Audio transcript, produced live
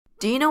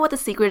Do you know what the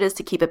secret is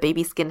to keep a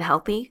baby's skin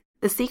healthy?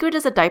 The secret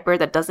is a diaper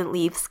that doesn't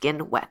leave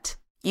skin wet.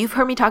 You've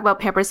heard me talk about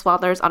Pampers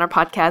Swaddlers on our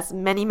podcast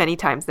many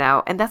times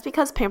now, and that's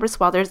because Pampers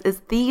Swaddlers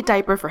is the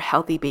diaper for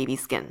healthy baby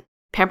skin.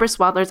 Pampers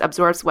Swaddlers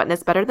absorbs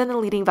wetness better than the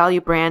leading value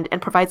brand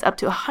and provides up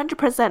to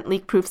 100%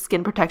 leak-proof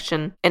skin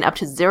protection and up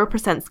to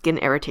 0% skin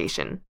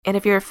irritation. And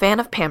if you're a fan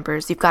of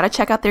Pampers, you've got to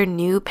check out their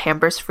new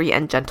Pampers Free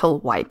and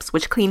Gentle wipes,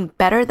 which clean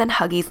better than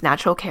Huggies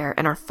Natural Care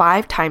and are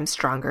 5 times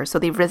stronger, so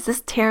they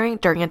resist tearing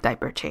during a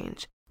diaper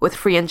change. With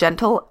Free and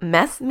Gentle,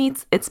 mess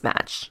meets its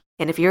match.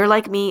 And if you're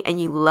like me and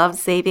you love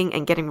saving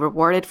and getting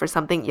rewarded for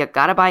something you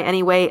gotta buy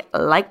anyway,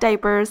 like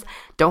diapers,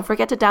 don't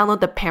forget to download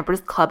the Pampers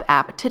Club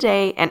app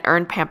today and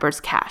earn Pampers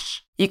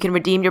Cash. You can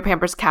redeem your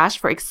Pampers Cash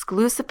for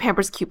exclusive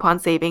Pampers coupon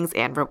savings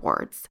and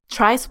rewards.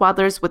 Try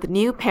Swaddlers with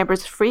new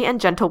Pampers Free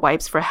and Gentle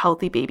wipes for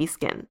healthy baby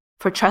skin.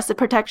 For trusted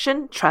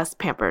protection, trust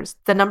Pampers,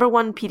 the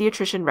 #1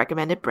 pediatrician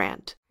recommended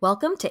brand.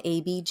 Welcome to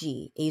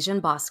ABG, Asian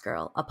Boss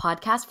Girl, a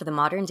podcast for the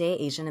modern-day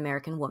Asian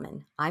American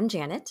woman. I'm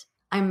Janet.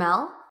 I'm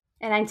Mel.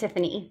 And I'm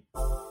Tiffany.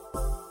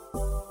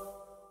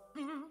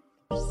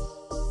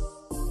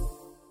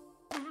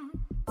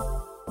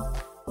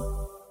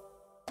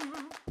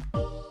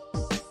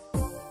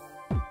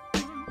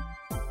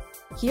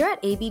 Here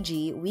at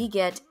ABG, we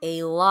get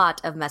a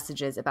lot of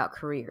messages about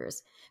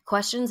careers,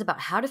 questions about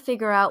how to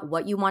figure out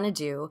what you want to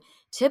do,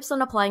 tips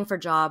on applying for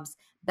jobs,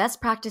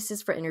 best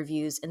practices for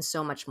interviews, and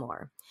so much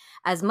more.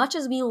 As much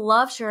as we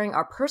love sharing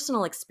our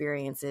personal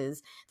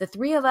experiences, the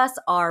three of us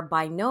are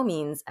by no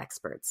means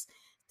experts.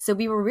 So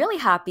we were really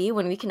happy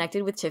when we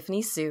connected with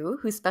Tiffany Su,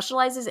 who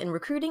specializes in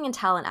recruiting and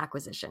talent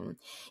acquisition.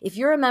 If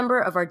you're a member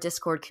of our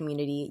Discord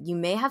community, you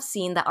may have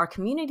seen that our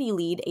community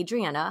lead,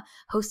 Adriana,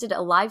 hosted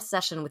a live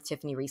session with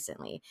Tiffany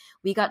recently.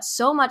 We got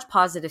so much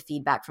positive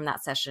feedback from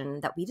that session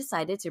that we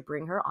decided to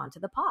bring her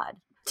onto the pod.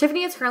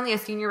 Tiffany is currently a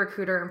senior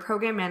recruiter and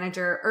program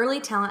manager, early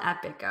talent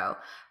at BitGo.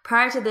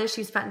 Prior to this,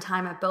 she spent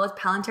time at both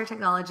Palantir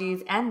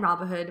Technologies and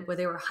Robinhood, where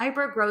they were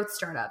hyper-growth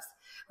startups,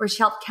 where she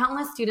helped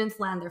countless students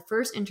land their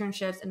first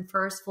internships and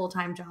first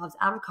full-time jobs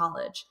out of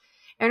college.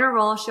 In her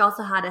role, she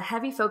also had a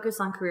heavy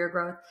focus on career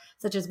growth,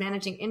 such as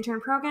managing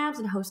intern programs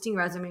and hosting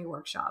resume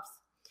workshops.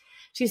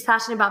 She's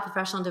passionate about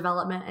professional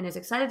development and is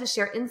excited to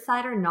share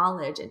insider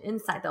knowledge and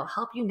insight that will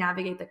help you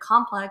navigate the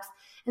complex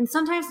and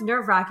sometimes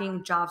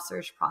nerve-wracking job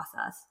search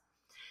process.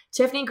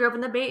 Tiffany grew up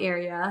in the Bay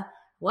Area,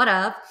 what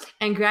up,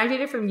 and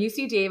graduated from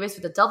UC Davis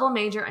with a double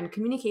major in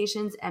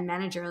communications and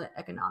managerial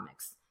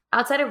economics.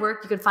 Outside of work,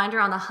 you can find her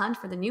on the hunt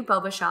for the new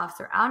boba shops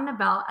or out and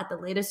about at the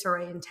latest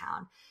soiree in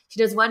town. She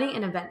does wedding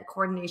and event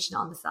coordination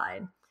on the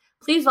side.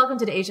 Please welcome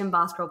to the Asian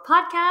Boss Girl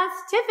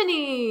podcast,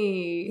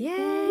 Tiffany!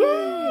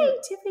 Yay!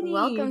 Tiffany!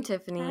 Welcome,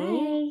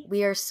 Tiffany. Hi.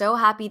 We are so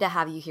happy to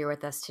have you here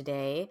with us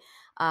today.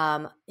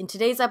 In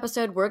today's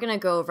episode, we're going to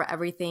go over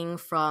everything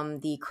from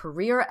the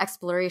career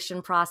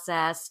exploration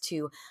process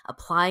to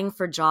applying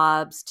for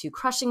jobs to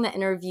crushing the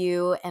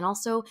interview and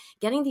also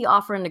getting the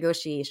offer and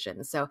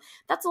negotiation. So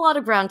that's a lot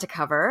of ground to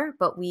cover,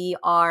 but we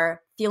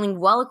are feeling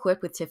well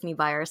equipped with Tiffany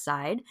by our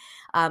side.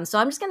 So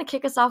I'm just going to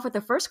kick us off with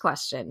the first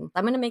question.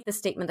 I'm going to make the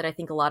statement that I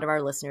think a lot of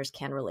our listeners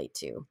can relate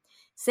to.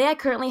 Say I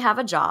currently have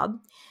a job,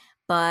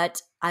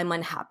 but I'm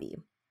unhappy.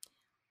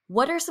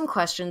 What are some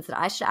questions that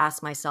I should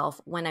ask myself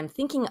when I'm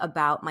thinking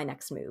about my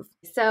next move?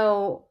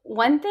 So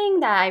one thing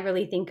that I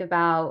really think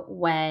about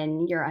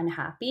when you're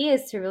unhappy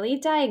is to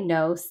really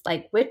diagnose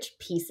like which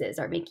pieces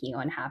are making you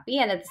unhappy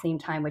and at the same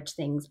time which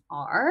things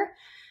are.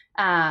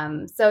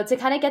 So to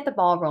kind of get the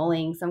ball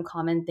rolling, some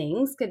common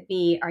things could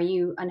be, are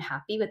you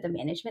unhappy with the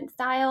management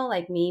style?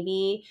 Like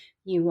maybe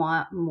you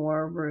want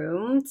more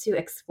room to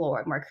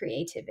explore more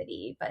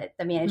creativity, but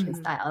the management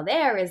style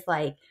there is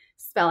like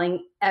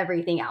spelling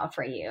everything out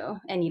for you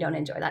and you don't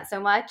enjoy that so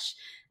much.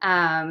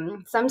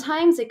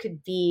 Sometimes it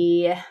could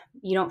be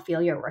you don't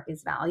feel your work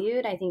is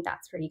valued. I think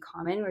that's pretty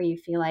common where you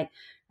feel like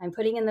I'm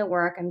putting in the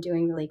work, I'm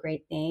doing really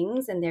great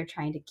things, and they're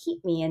trying to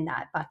keep me in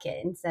that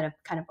bucket instead of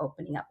kind of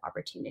opening up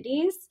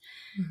opportunities.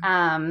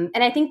 And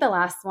I think the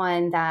last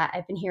one that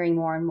I've been hearing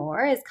more and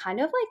more is kind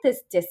of like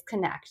this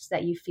disconnect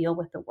that you feel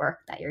with the work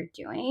that you're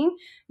doing.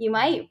 You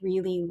might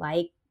really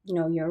like,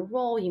 your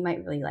role, you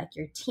might really like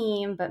your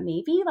team, but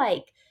maybe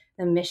like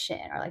the mission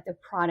or like the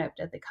product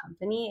of the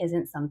company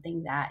isn't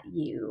something that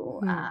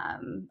you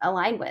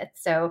align with.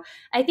 So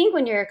I think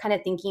when you're kind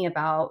of thinking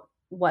about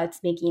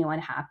what's making you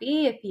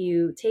unhappy, if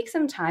you take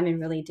some time and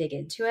really dig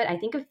into it, I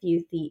think a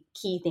few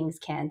key things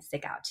can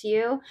stick out to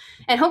you.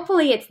 And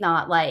hopefully it's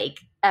not like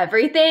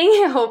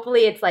everything.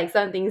 Hopefully it's like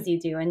some things you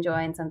do enjoy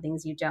and some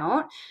things you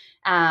don't.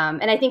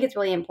 And I think it's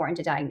really important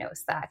to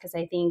diagnose that, because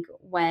I think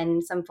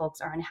when some folks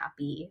are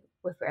unhappy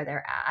with where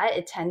they're at,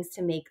 it tends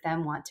to make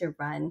them want to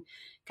run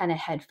kind of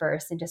head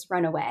first and just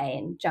run away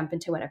and jump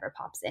into whatever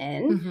pops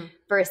in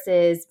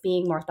versus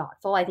being more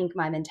thoughtful. I think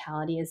my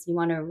mentality is you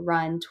want to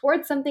run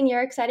towards something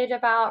you're excited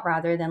about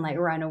rather than like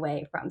run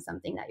away from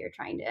something that you're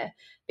trying to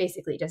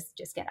basically just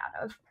get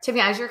out of.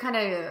 Tiffany, as you're kind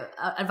of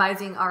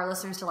advising our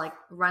listeners to like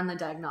run the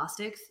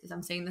diagnostics, if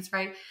I'm saying this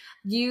right,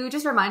 you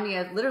just remind me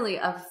of literally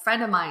a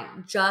friend of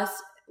mine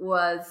just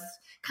was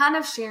kind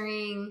of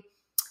sharing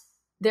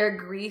their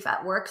grief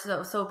at work.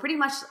 So pretty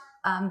much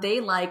they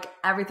like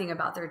everything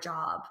about their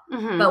job.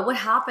 Mm-hmm. But what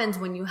happens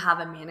when you have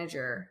a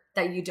manager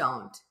that you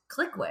don't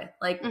click with?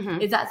 Like,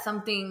 is that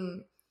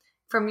something,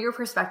 from your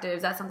perspective,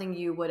 is that something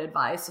you would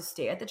advise to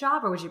stay at the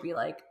job, or would you be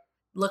like,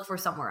 look for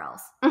somewhere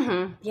else?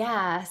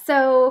 Yeah.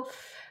 So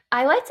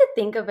I like to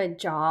think of a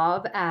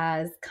job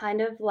as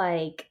kind of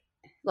like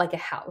a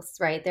house,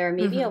 right? There are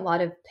maybe a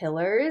lot of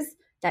pillars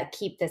that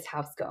keep this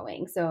house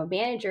going. So a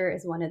manager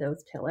is one of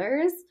those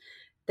pillars.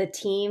 The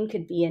team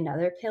could be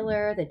another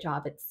pillar, the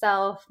job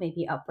itself,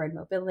 maybe upward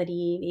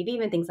mobility, maybe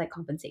even things like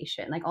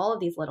compensation. Like all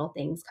of these little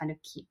things kind of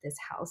keep this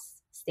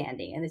house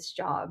standing and this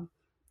job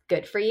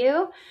good for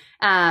you.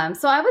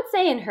 So I would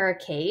say in her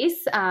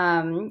case,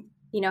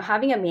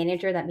 having a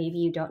manager that maybe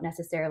you don't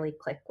necessarily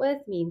click with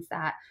means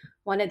that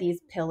one of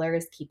these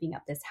pillars keeping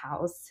up this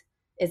house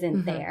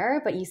isn't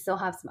there, but you still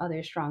have some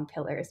other strong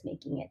pillars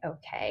making it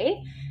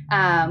okay.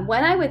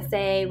 When I would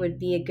say would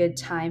be a good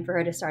time for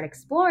her to start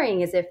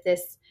exploring is if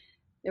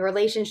the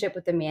relationship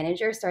with the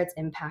manager starts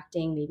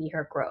impacting maybe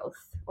her growth,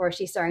 or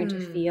she's starting to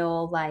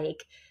feel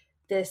like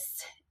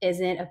this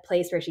isn't a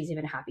place where she's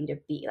even happy to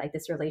be. Like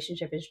this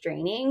relationship is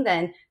draining,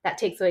 then that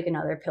takes like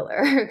another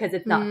pillar because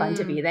it's not fun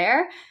to be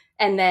there.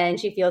 And then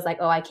she feels like,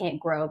 oh, I can't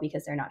grow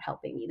because they're not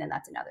helping me. Then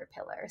that's another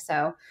pillar.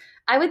 So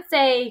I would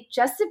say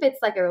just if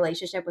it's like a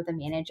relationship with a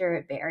manager,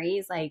 it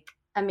varies. Like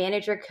a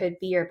manager could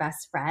be your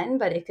best friend,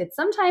 but it could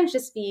sometimes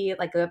just be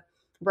like a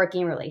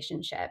working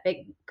relationship.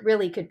 It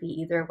really could be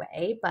either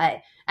way. But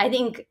I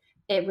think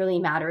it really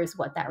matters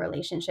what that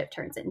relationship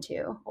turns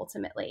into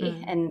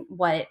ultimately and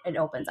what it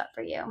opens up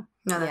for you.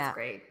 No, that's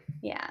great.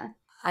 Yeah.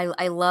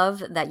 I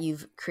love that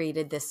you've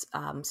created this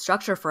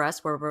structure for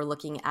us where we're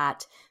looking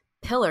at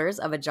pillars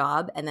of a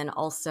job and then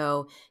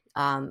also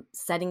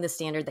setting the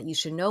standard that you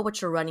should know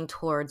what you're running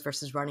towards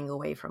versus running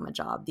away from a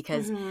job.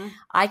 Because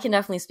I can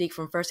definitely speak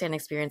from firsthand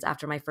experience.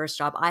 After my first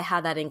job, I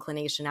had that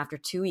inclination after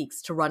 2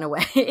 weeks to run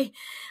away.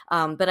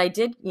 But I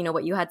did,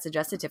 what you had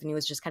suggested, Tiffany,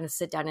 was just kind of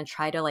sit down and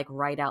try to like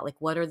write out like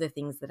what are the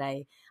things that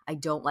I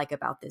don't like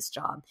about this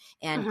job,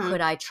 and could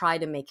I try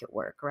to make it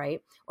work,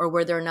 right? Or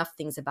were there enough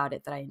things about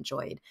it that I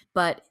enjoyed?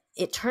 But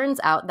it turns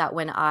out that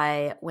when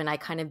I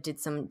kind of did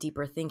some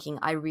deeper thinking,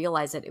 I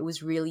realized that it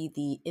was really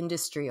the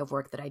industry of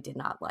work that I did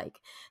not like.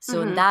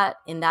 So in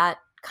that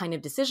kind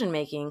of decision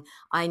making,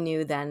 I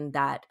knew then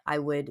that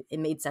it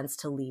made sense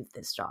to leave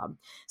this job.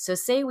 So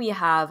say we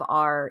have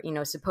our,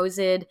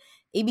 supposed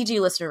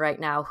ABG listener right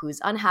now who's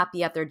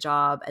unhappy at their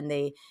job, and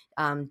they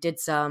did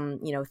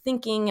some,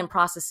 thinking and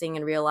processing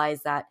and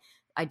realized that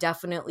I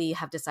definitely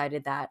have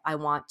decided that I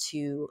want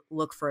to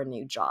look for a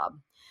new job.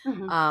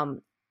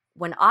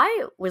 When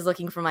I was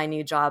looking for my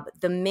new job,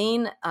 the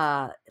main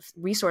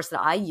resource that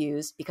I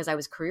used, because I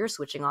was career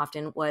switching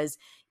often, was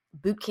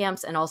boot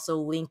camps and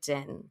also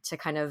LinkedIn to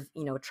kind of,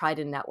 try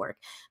to network.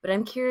 But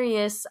I'm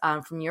curious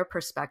from your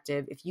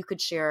perspective, if you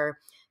could share,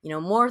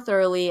 more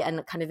thoroughly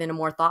and kind of in a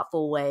more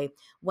thoughtful way,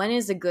 when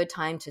is a good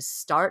time to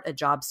start a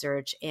job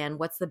search and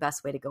what's the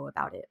best way to go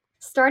about it?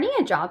 Starting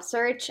a job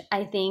search,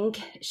 I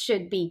think,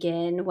 should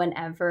begin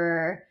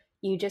whenever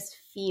you just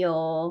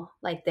feel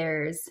like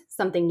there's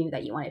something new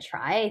that you want to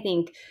try. I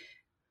think,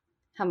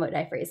 how would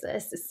I phrase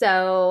this?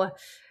 So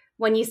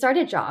when you start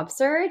a job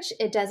search,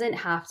 it doesn't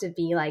have to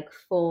be like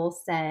full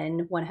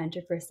send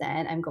 100%.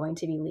 I'm going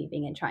to be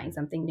leaving and trying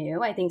something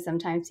new. I think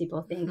sometimes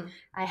people think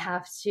I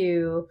have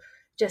to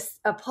just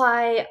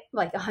apply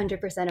like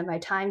 100% of my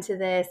time to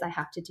this. I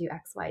have to do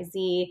X, Y,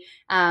 Z.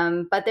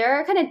 But there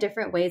are kind of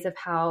different ways of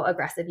how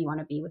aggressive you want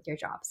to be with your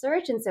job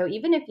search. And so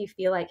even if you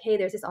feel like, hey,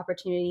 there's this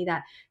opportunity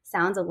that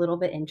sounds a little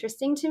bit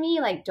interesting to me,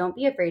 like don't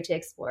be afraid to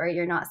explore it.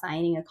 You're not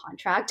signing a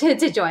contract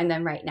to join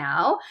them right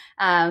now.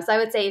 So I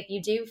would say if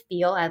you do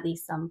feel at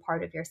least some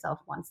part of yourself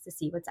wants to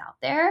see what's out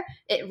there,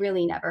 it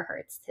really never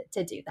hurts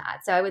to do that.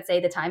 So I would say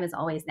the time is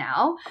always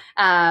now.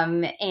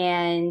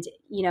 And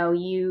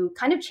you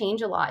kind of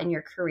change a lot in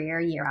your career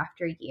year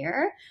after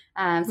year.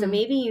 So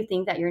maybe you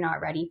think that you're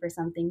not ready for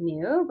something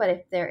new, but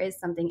if there is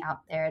something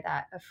out there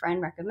that a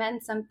friend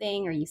recommends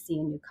something, or you see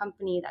a new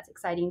company that's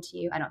exciting to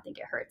you, I don't think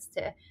it hurts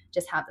to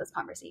just have those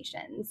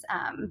conversations.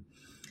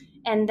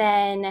 And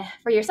then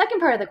for your second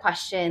part of the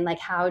question, like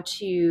how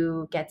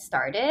to get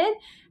started,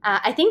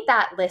 I think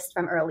that list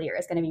from earlier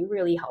is going to be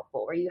really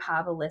helpful, where you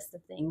have a list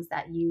of things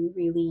that you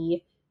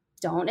really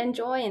don't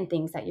enjoy and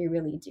things that you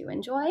really do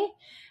enjoy.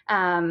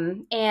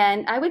 And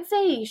I would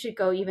say you should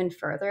go even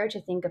further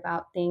to think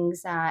about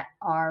things that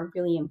are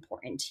really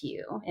important to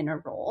you in a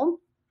role.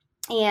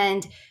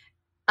 And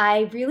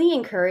I really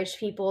encourage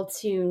people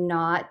to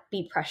not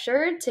be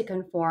pressured to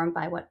conform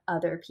by what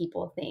other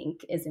people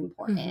think is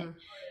important.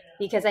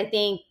 Because I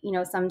think,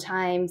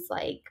 sometimes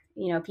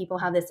people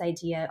have this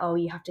idea, oh,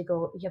 you have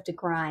to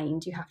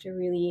grind, you have to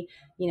really,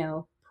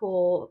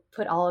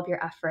 put all of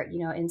your effort,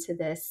 into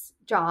this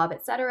job,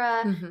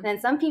 etc. And then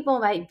some people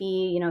might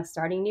be,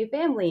 starting new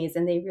families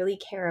and they really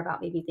care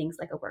about maybe things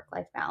like a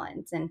work-life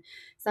balance. And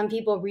some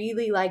people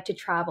really like to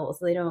travel,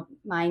 so they don't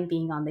mind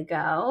being on the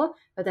go.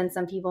 But then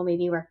some people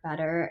maybe work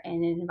better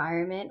in an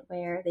environment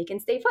where they can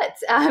stay put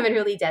and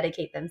really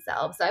dedicate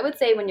themselves. So I would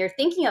say when you're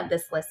thinking of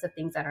this list of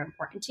things that are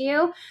important to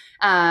you,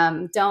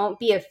 don't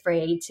be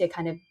afraid to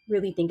kind of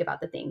really think about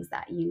the things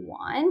that you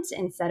want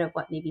instead of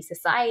what maybe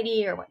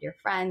society or what your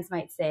friends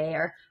might say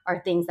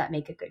are things that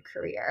make a good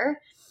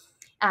career.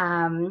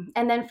 And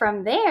then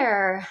from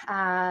there,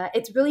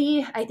 it's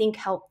really, I think,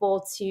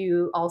 helpful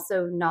to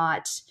also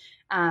not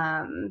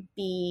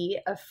be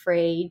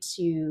afraid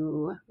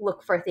to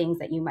look for things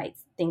that you might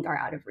think are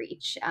out of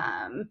reach.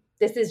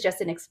 This is just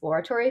an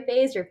exploratory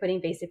phase. You're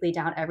putting basically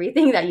down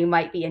everything that you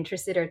might be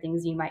interested or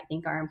things you might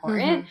think are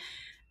important.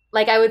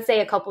 Like I would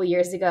say a couple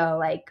years ago,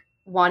 like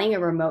wanting a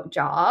remote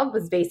job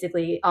was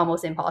basically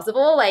almost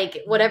impossible. Like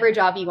whatever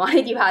job you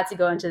wanted, you had to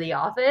go into the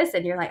office,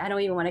 and you're like, I don't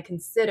even want to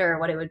consider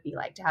what it would be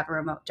like to have a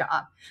remote job.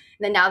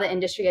 And then now the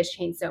industry has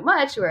changed so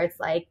much where it's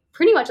like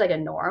pretty much like a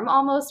norm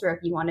almost, where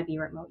if you want to be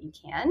remote, you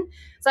can.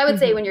 So I would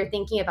say when you're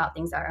thinking about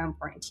things that are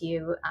important to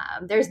you,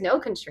 there's no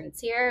constraints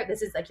here.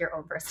 This is like your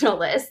own personal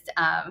list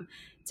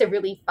to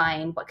really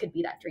find what could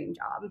be that dream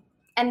job.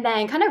 And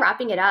then kind of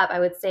wrapping it up, I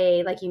would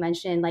say, like you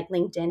mentioned, like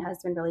LinkedIn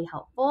has been really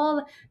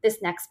helpful.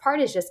 This next part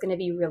is just going to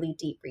be really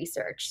deep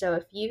research. So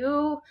if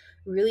you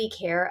really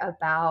care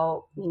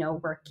about,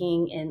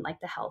 working in like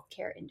the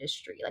healthcare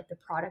industry, like the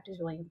product is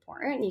really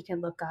important, you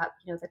can look up,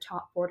 the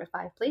top 4 to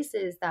 5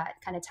 places that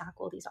kind of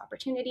tackle these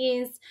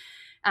opportunities.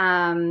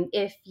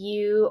 If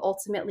you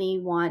ultimately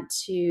want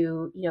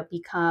to,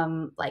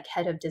 become like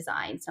head of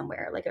design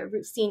somewhere, like a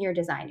senior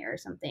designer or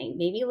something,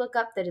 maybe look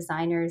up the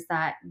designers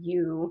that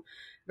you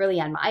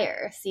really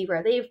admire, see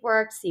where they've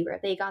worked, see where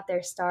they got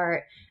their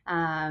start.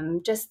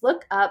 Just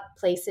look up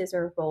places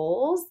or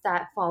roles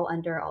that fall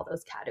under all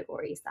those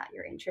categories that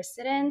you're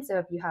interested in. So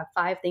if you have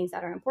 5 things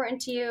that are important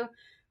to you,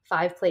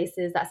 5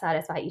 places that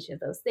satisfy each of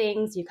those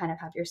things, you kind of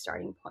have your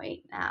starting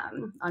point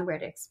on where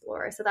to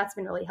explore. So that's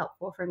been really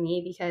helpful for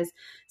me, because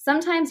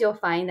sometimes you'll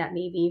find that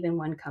maybe even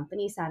one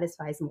company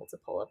satisfies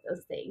multiple of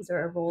those things,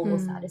 or a role will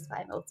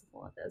satisfy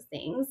multiple of those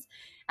things.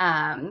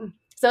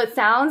 So it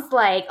sounds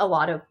like a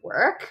lot of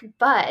work,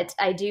 but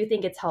I do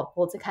think it's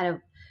helpful to kind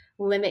of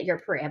limit your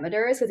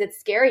parameters, because it's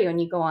scary when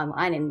you go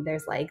online and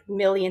there's like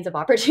millions of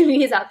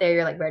opportunities out there.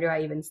 You're like, where do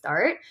I even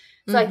start?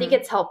 So I think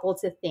it's helpful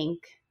to think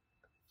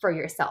for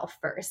yourself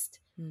first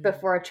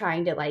before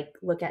trying to like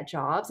look at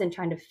jobs and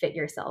trying to fit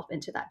yourself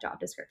into that job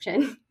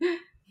description.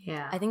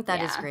 Yeah, I think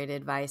that is great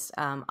advice.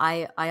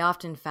 I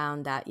often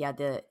found that,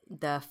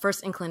 the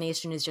first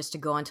inclination is just to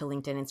go onto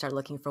LinkedIn and start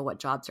looking for what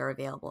jobs are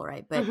available,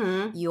 right?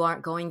 But you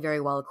aren't going very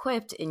well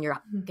equipped, and you're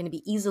going to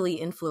be easily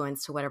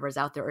influenced to whatever's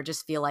out there, or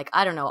just feel like,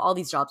 I don't know, all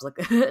these jobs look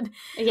good.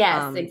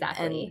 Yes,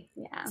 exactly.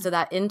 So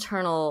that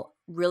internal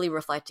really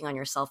reflecting on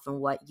yourself and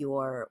what you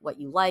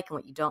like and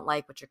what you don't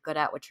like, what you're good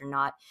at, what you're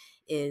not,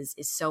 is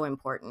so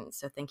important.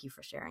 So thank you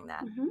for sharing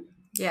that.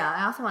 Yeah,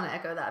 I also want to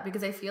echo that,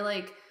 because I feel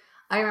like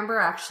I remember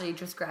actually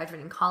just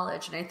graduating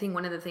college, and I think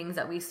one of the things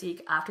that we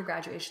seek after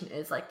graduation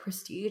is like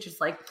prestige. It's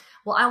like,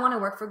 well, I want to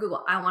work for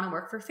Google, I want to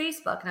work for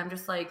Facebook, and I'm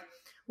just like,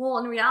 well,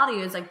 in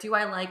reality, is like, do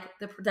I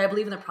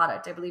believe in the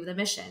product? Do I believe in the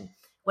mission?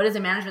 What is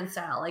the management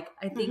style? Like,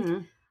 I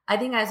think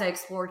as I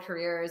explored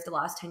careers the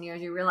last 10 years,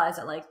 you realize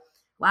that like,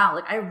 wow,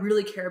 like I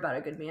really care about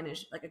a good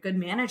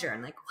manager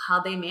and like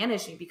how they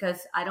manage me, because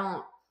I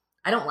don't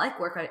like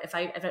work if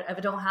I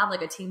don't have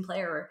like a team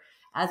player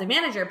as a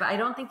manager. But I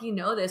don't think you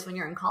know this when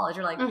you're in college.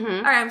 You're like, all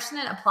right, I'm just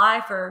going to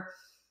apply for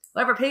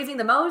whatever pays me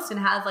the most and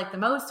has like the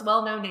most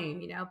well-known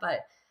name,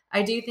 But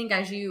I do think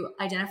as you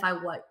identify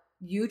what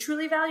you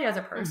truly value as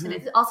a person,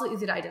 it's also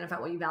easy to identify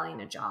what you value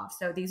in a job.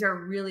 So these are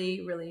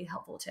really, really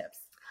helpful tips.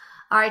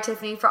 All right,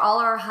 Tiffany, for all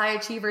our high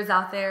achievers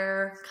out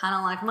there, kind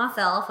of like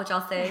myself, which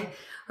I'll say,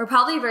 we're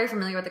probably very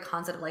familiar with the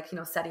concept of like,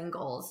 setting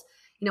goals.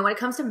 When it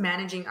comes to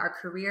managing our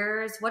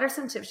careers, what are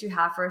some tips you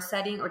have for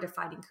setting or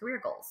defining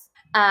career goals?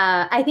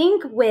 I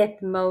think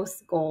with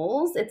most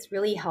goals, it's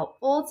really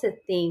helpful to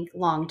think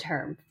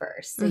long-term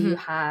first. So you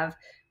have,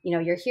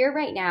 you're here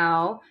right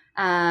now,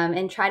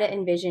 and try to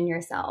envision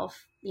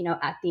yourself,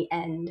 at the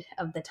end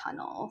of the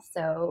tunnel.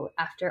 So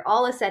after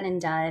all is said and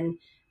done,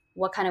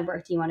 what kind of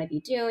work do you want to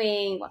be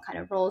doing? What kind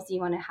of roles do you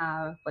want to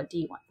have? What do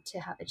you want to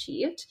have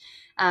achieved?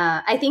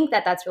 I think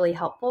that that's really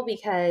helpful,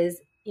 because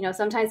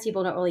sometimes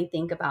people don't really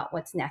think about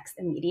what's next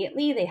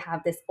immediately. They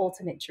have this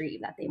ultimate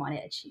dream that they want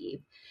to achieve.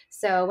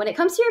 So when it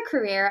comes to your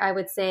career, I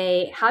would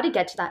say how to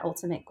get to that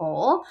ultimate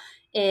goal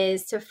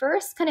is to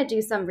first kind of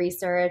do some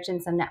research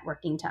and some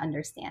networking to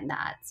understand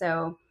that.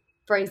 So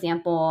for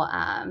example,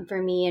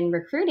 for me in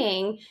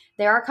recruiting,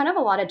 there are kind of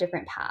a lot of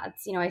different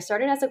paths. I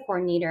started as a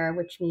coordinator,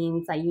 which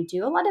means that you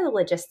do a lot of the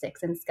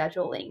logistics and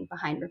scheduling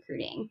behind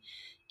recruiting.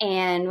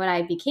 And when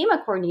I became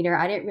a coordinator,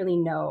 I didn't really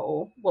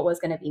know what was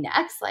going to be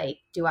next. Like,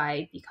 do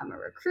I become a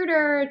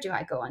recruiter? Do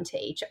I go into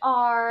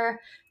HR?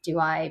 Do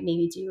I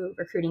maybe do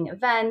recruiting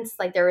events?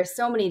 Like, there were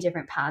so many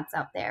different paths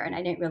out there, and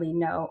I didn't really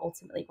know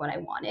ultimately what I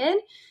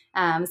wanted.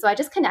 So I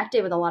just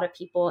connected with a lot of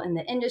people in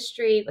the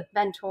industry, with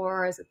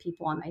mentors, with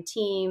people on my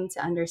team to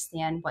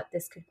understand what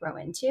this could grow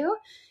into.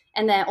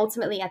 And then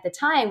ultimately at the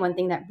time, one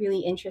thing that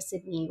really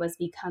interested me was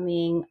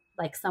becoming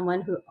like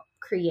someone who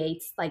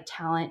creates like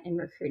talent and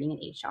recruiting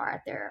and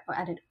HR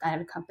at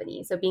a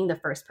company. So being the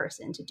first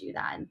person to do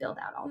that and build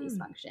out all these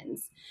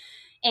functions.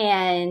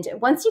 And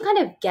once you kind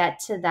of get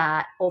to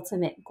that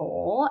ultimate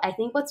goal, I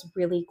think what's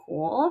really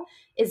cool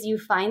is you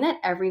find that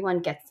everyone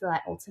gets to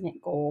that ultimate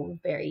goal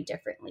very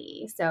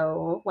differently.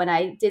 So when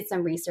I did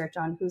some research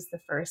on who's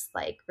the first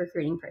like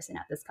recruiting person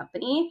at this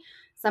company,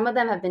 some of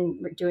them have been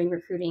doing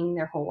recruiting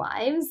their whole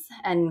lives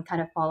and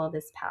kind of follow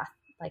this path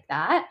like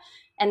that.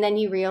 And then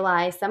you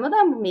realize some of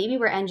them maybe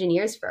were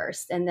engineers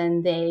first, and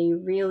then they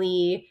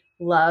really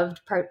loved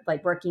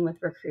working with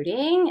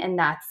recruiting, and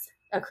that's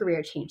a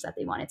career change that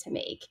they wanted to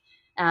make.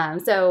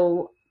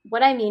 So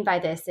what I mean by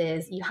this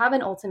is you have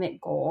an ultimate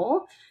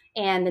goal,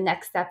 and the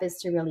next step is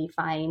to really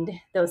find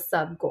those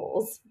sub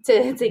goals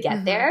to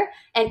get there.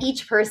 And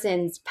each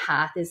person's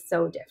path is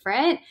so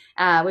different,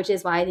 which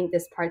is why I think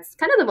this part's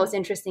kind of the most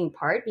interesting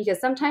part, because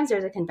sometimes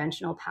there's a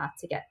conventional path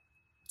to get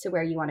to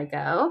where you want to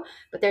go,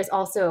 but there's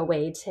also a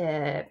way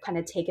to kind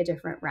of take a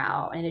different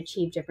route and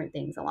achieve different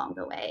things along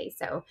the way.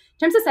 So in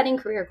terms of setting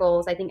career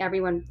goals, I think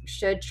everyone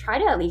should try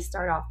to at least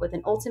start off with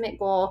an ultimate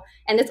goal.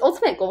 And this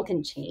ultimate goal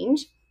can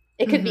change.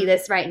 It could be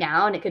this right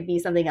now, and it could be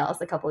something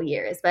else a couple of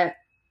years. But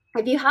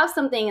if you have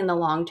something in the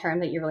long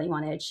term that you really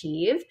want to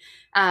achieve,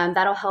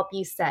 that'll help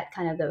you set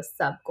kind of those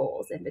sub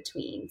goals in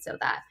between, so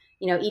that,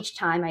 you know, each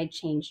time I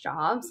change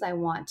jobs, I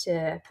want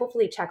to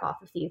hopefully check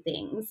off a few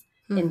things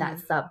in that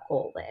sub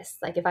goal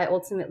list. Like if I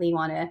ultimately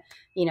want to,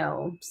 you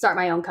know, start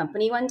my own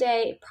company one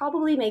day, it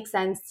probably makes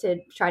sense to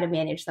try to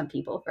manage some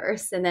people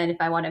first. And then if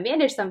I want to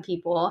manage some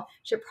people,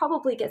 should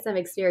probably get some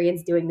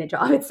experience doing the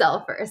job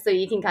itself first. So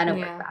you can kind of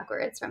work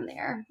backwards from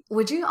there.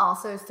 Would you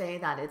also say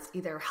that it's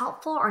either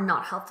helpful or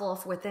not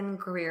helpful within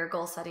career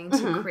goal setting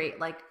to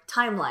create like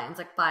timelines?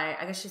 Like by,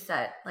 I guess you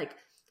said, like,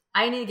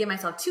 I need to give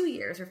myself 2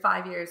 years or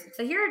 5 years.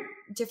 So here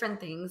are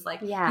different things.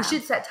 Like you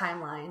should set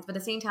timelines, but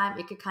at the same time,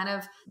 it could kind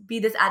of be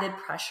this added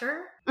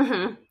pressure.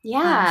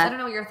 Yeah. So I don't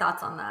know what your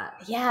thoughts on that.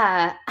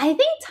 Yeah. I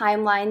think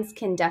timelines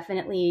can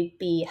definitely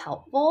be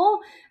helpful.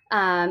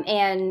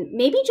 And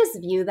maybe just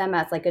view them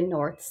as like a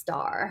North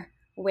Star,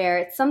 where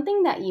it's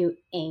something that you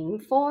aim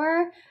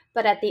for,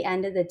 but at the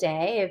end of the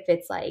day, if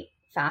it's like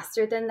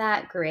faster than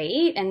that,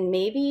 great. And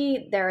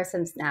maybe there are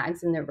some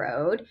snags in the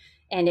road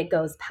and it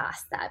goes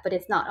past that, but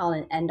it's not all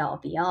an end all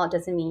be all. It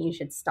doesn't mean you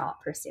should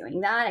stop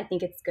pursuing that. I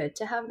think it's good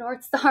to have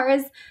North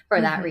Stars for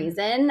that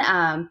reason.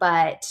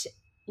 But,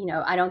 you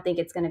know, I don't think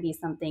it's going to be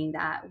something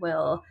that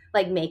will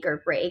like make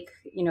or break,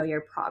 you know,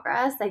 your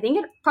progress. I think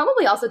it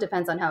probably also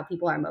depends on how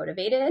people are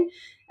motivated.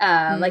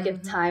 Like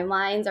if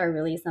timelines are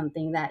really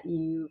something that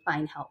you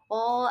find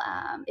helpful,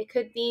 it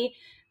could be.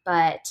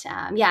 But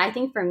yeah, I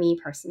think for me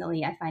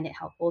personally, I find it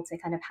helpful to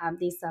kind of have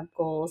these sub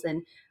goals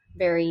and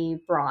very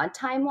broad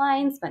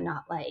timelines, but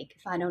not like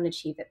if I don't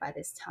achieve it by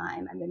this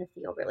time, I'm going to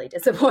feel really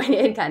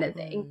disappointed kind of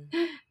thing.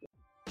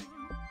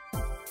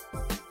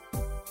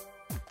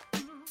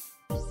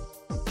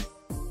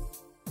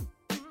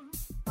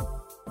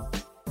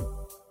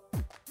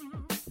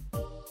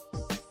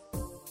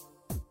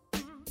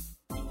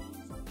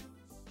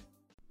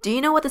 Do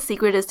you know what the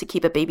secret is to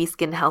keep a baby's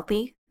skin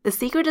healthy? The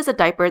secret is a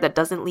diaper that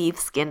doesn't leave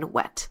skin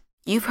wet.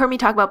 You've heard me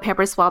talk about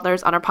Pampers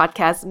Swaddlers on our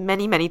podcast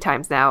many, many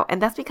times now,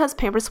 and that's because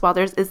Pampers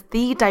Swaddlers is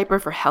the diaper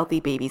for healthy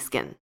baby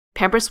skin.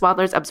 Pampers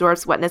Swaddlers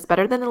absorbs wetness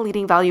better than the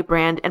leading value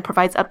brand and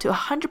provides up to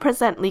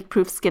 100%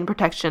 leak-proof skin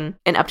protection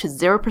and up to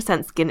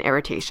 0% skin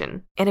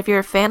irritation. And if you're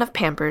a fan of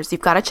Pampers,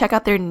 you've got to check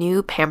out their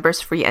new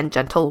Pampers Free and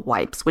Gentle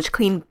wipes, which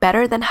clean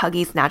better than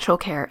Huggies Natural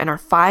Care and are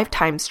 5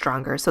 times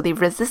stronger, so they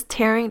resist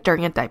tearing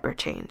during a diaper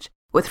change.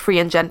 With Free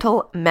and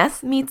Gentle,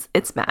 mess meets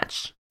its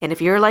match. And if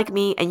you're like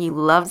me and you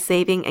love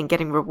saving and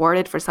getting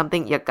rewarded for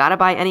something you gotta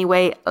buy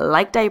anyway,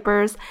 like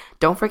diapers,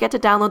 don't forget to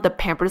download the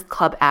Pampers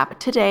Club app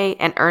today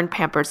and earn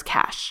Pampers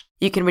Cash.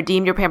 You can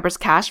redeem your Pampers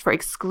Cash for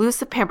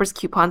exclusive Pampers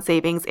coupon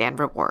savings and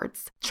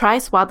rewards. Try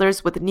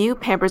Swaddlers with new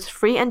Pampers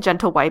Free and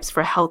Gentle wipes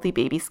for healthy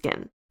baby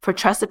skin. For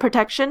trusted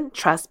protection,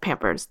 trust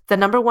Pampers, the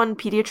 #1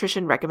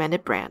 pediatrician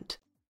recommended brand.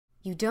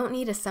 You don't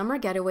need a summer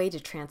getaway to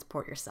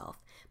transport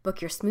yourself. Book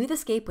your smooth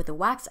escape with the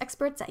wax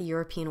experts at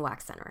European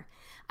Wax Center.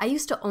 I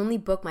used to only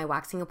book my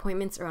waxing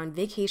appointments around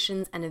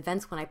vacations and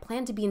events when I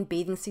planned to be in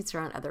bathing suits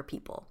around other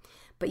people.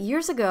 But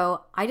years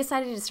ago, I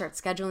decided to start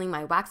scheduling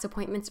my wax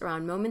appointments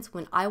around moments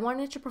when I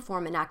wanted to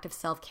perform an act of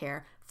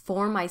self-care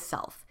for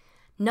myself.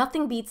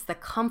 Nothing beats the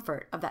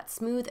comfort of that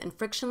smooth and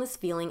frictionless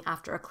feeling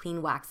after a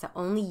clean wax that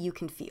only you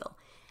can feel.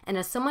 And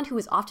as someone who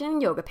is often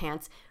in yoga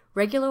pants,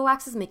 regular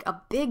waxes make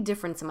a big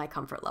difference in my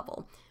comfort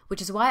level,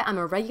 which is why I'm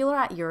a regular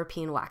at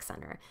European Wax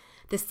Center.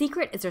 The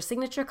secret is their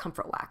signature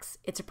Comfort Wax.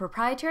 It's a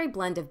proprietary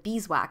blend of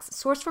beeswax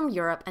sourced from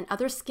Europe and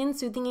other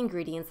skin-soothing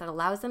ingredients that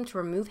allows them to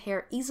remove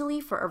hair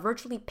easily for a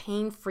virtually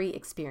pain-free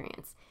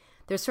experience.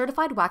 Their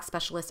certified wax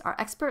specialists are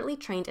expertly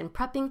trained in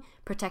prepping,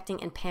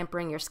 protecting, and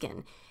pampering your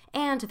skin.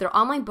 And their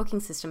online booking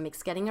system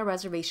makes getting a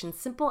reservation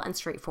simple and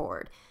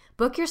straightforward.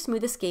 Book your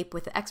smooth escape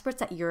with the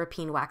experts at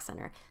European Wax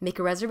Center. Make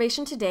a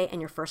reservation today and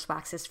your first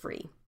wax is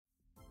free.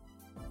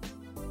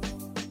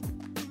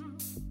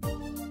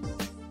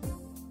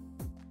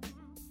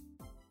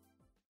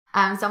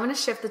 So I'm going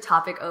to shift the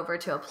topic over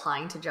to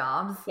applying to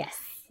jobs. Yes.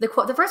 The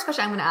first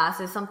question I'm going to ask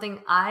is something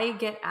I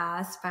get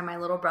asked by my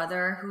little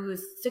brother,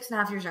 who's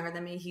 6.5 years younger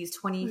than me. He's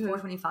 24,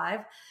 25.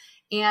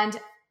 And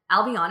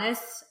I'll be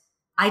honest,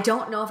 I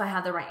don't know if I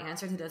have the right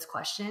answer to this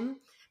question,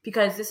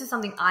 because this is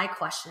something I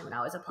questioned when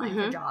I was applying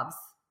for jobs.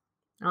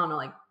 I don't know,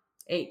 like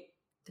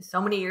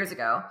so many years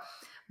ago.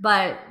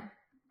 But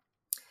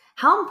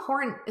how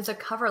important is a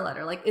cover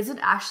letter? Like, is it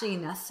actually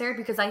necessary?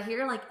 Because I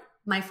hear like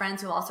my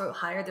friends who also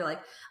hired, they're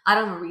like, I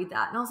don't read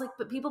that. And I was like,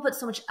 but people put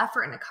so much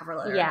effort in a cover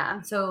letter.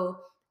 Yeah. So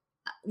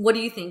what do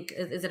you think?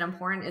 Is it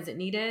important? Is it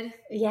needed?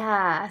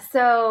 Yeah.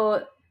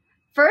 So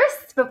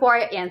first, before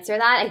I answer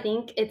that, I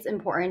think it's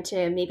important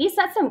to maybe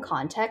set some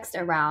context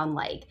around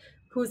like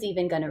who's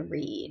even going to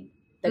read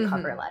the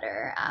cover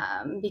letter,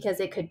 because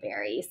it could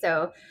vary.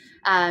 So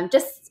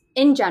just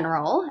in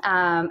general,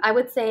 I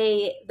would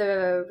say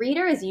the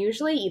reader is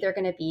usually either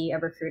going to be a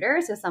recruiter,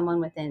 so someone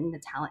within the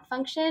talent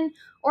function,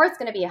 or it's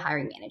going to be a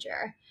hiring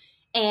manager.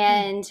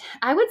 And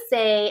I would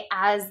say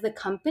as the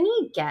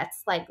company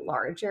gets like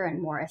larger and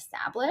more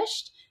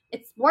established,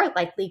 it's more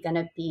likely going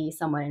to be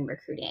someone in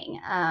recruiting.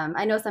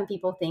 I know some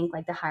people think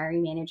like the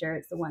hiring manager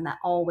is the one that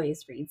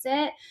always reads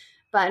it.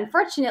 But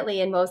unfortunately,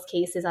 in most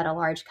cases at a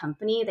large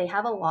company, they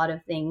have a lot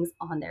of things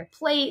on their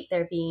plate.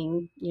 They're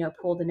being,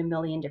 pulled in a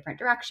million different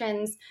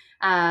directions.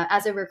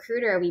 As a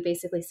recruiter, we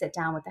basically sit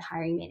down with the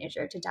hiring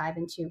manager to dive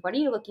into what are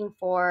you looking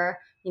for?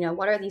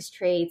 What are these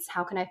traits?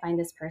 How can I find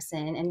this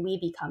person? And we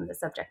become the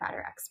subject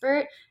matter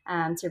expert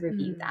to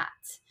review that.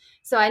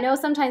 So I know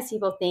sometimes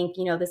people think,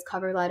 this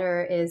cover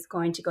letter is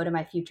going to go to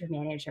my future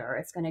manager, or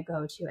it's going to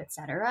go to et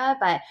cetera.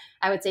 But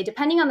I would say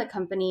depending on the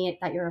company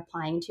that you're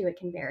applying to, it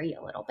can vary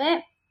a little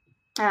bit.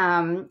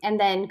 And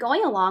then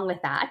going along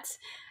with that,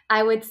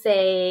 I would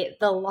say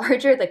the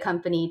larger the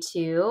company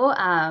too,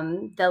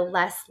 the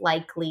less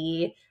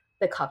likely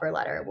the cover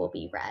letter will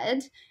be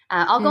read.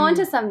 I'll go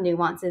into some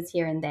nuances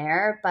here and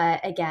there, but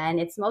again,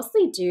 it's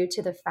mostly due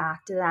to the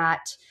fact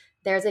that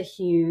there's a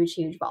huge,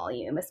 huge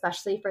volume,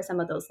 especially for some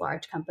of those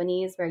large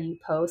companies where you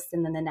post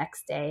and then the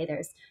next day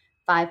there's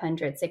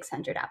 500,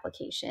 600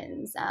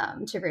 applications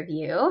to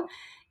review.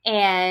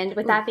 And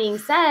with that being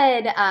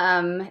said,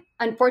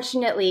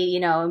 unfortunately,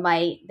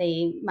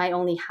 they might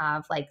only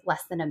have like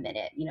less than a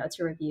minute,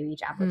 to review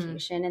each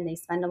application. And they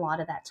spend a lot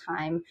of that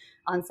time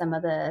on some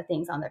of the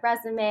things on the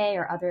resume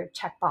or other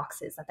check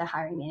boxes that the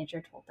hiring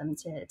manager told them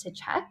to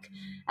check.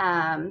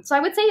 So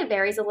I would say it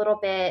varies a little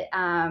bit.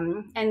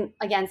 And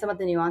again, some of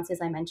the nuances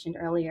I mentioned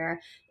earlier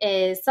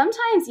is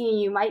sometimes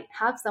you might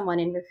have someone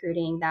in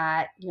recruiting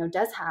that,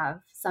 does have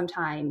some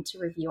time to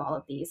review all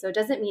of these. So it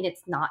doesn't mean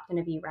it's not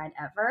going to be read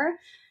ever.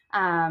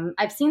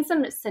 I've seen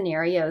some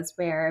scenarios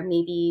where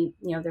maybe,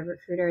 the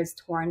recruiter is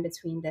torn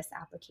between this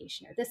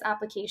application or this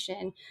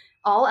application,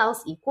 all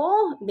else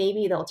equal,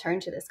 maybe they'll turn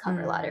to this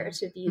cover letter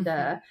to be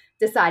the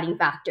deciding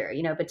factor,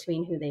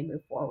 between who they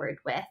move forward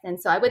with. And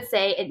so I would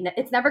say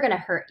it's never going to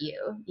hurt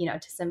you,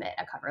 to submit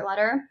a cover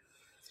letter.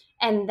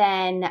 And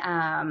then,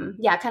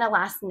 kind of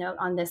last note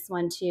on this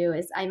one too,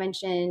 is I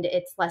mentioned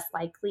it's less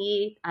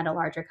likely at a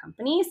larger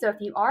company. So if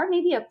you are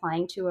maybe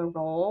applying to a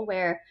role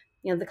where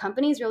the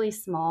company is really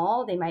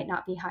small, they might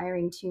not be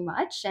hiring too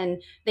much,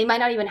 and they might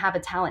not even have a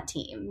talent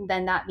team,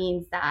 then that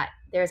means that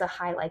there's a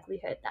high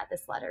likelihood that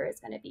this letter is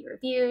going to be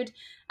reviewed.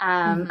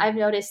 I've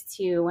noticed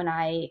too, when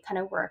I kind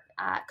of work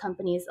at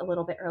companies a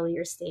little bit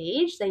earlier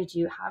stage, they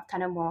do have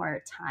kind of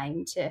more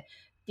time to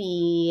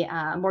be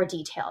more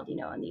detailed,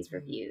 in these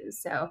reviews.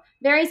 So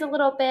varies a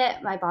little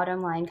bit. My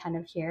bottom line kind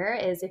of here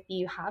is if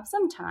you have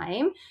some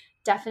time,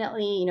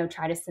 definitely,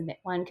 try to submit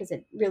one because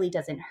it really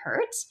doesn't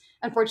hurt.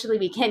 Unfortunately,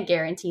 we can't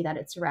guarantee that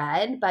it's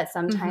read, but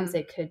sometimes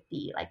it could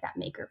be like that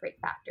make or break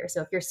factor.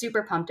 So if you're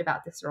super pumped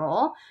about this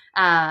role,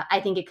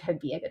 I think it could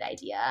be a good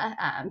idea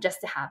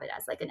just to have it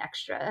as like an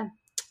extra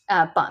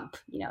bump,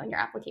 in your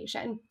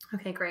application.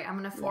 Okay, great. I'm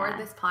going to forward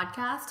this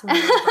podcast to my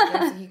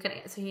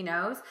brother so he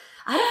knows.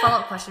 I had a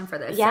follow-up question for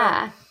this.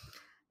 Yeah. So,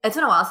 it's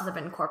been a while since I've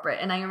been in corporate,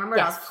 and I remember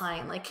I was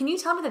applying. Like, can you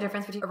tell me the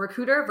difference between a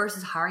recruiter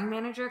versus hiring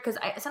manager? Because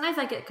sometimes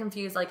I get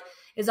confused. Like,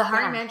 is a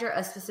hiring manager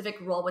a specific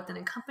role within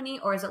a company,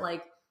 or is it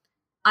like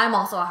I'm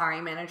also a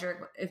hiring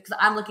manager because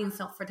I'm looking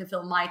to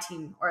fill my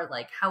team, or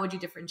like how would you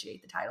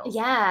differentiate the titles?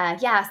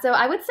 Yeah. So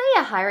I would say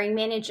a hiring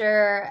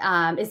manager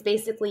is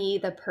basically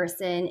the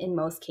person in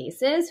most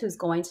cases who's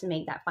going to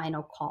make that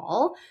final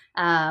call,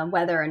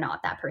 whether or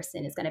not that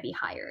person is going to be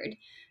hired.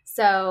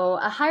 So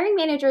a hiring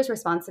manager's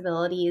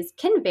responsibilities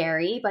can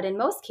vary, but in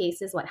most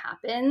cases, what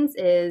happens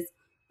is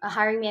a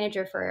hiring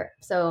manager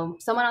so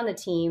someone on the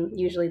team,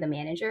 usually the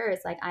manager, is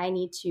like, I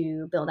need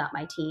to build out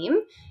my team.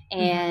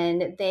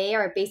 And they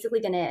are basically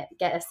going to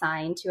get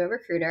assigned to a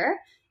recruiter.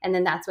 And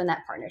then that's when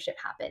that partnership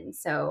happens.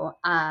 So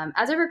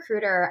as a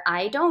recruiter,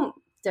 I don't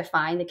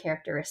define the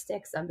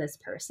characteristics of this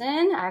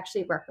person. I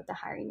actually work with the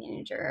hiring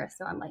manager.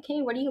 So I'm like,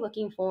 hey, what are you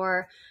looking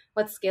for?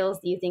 What skills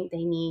do you think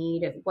they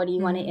need? What do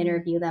you want to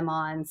interview them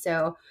on?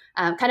 So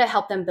kind of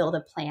help them build a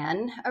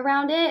plan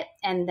around it,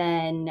 and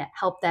then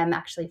help them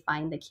actually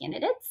find the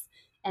candidates.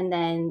 And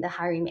then the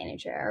hiring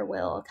manager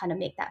will kind of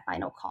make that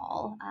final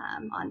call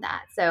on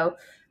that. So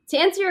to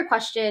answer your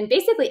question,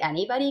 basically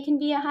anybody can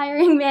be a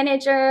hiring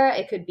manager.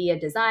 It could be a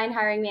design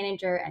hiring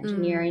manager,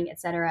 engineering,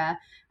 etc.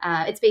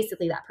 It's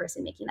basically that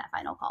person making that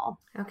final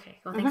call. Okay.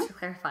 Well, thanks for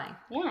clarifying.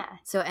 Yeah.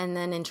 So, and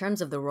then in terms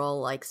of the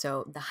role,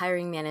 so the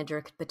hiring manager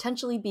could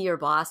potentially be your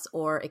boss,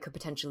 or it could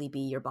potentially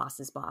be your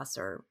boss's boss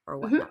or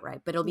whatnot,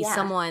 right? But it'll be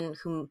someone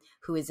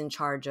who is in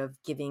charge of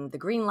giving the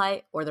green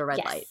light or the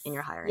red light in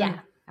your hiring. Yeah.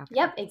 Okay.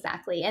 Yep,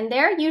 exactly. And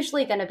they're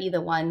usually going to be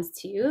the ones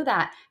too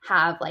that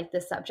have like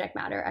the subject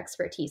matter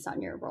expertise on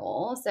your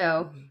role.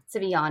 So to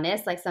be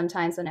honest, like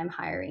sometimes when I'm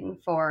hiring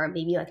for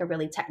maybe like a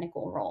really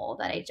technical role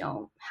that I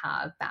don't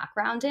have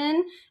background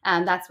in,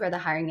 that's where the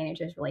hiring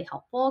manager is really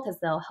helpful, because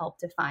they'll help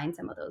define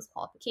some of those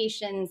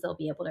qualifications. They'll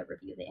be able to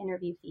review the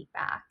interview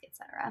feedback,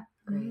 etc.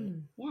 Great.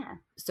 Yeah.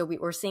 So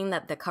we're seeing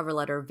that the cover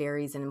letter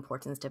varies in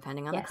importance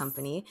depending on the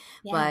company,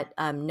 but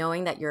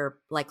knowing that you're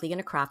likely going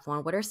to craft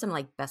one, what are some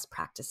like best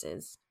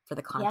practices for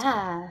the content?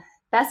 Yeah.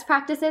 Best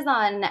practices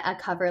on a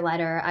cover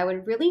letter, I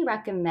would really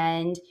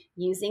recommend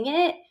using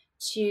it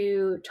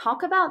to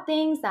talk about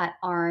things that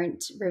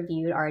aren't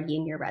reviewed already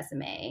in your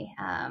resume.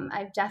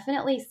 I've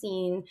definitely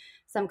seen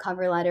some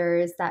cover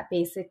letters that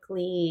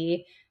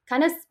basically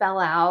kind of spell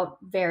out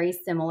very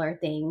similar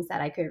things that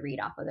I could read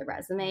off of the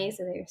resume.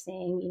 So they're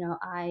saying,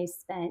 I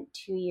spent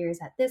 2 years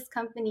at this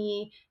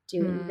company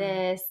doing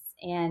this,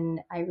 and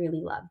I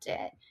really loved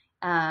it.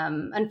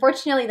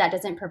 Unfortunately, that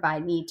doesn't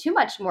provide me too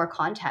much more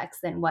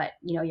context than what,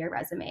 your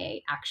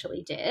resume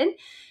actually did.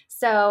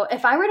 So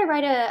if I were to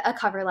write a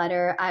cover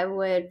letter, I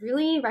would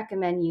really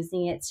recommend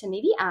using it to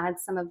maybe add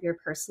some of your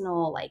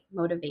personal like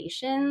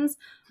motivations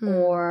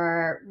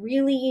or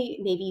really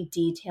maybe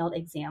detailed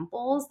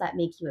examples that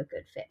make you a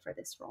good fit for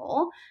this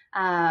role.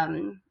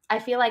 I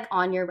feel like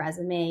on your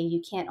resume,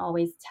 you can't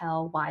always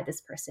tell why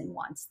this person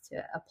wants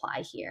to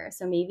apply here.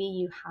 So maybe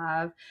you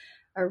have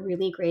a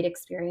really great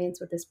experience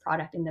with this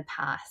product in the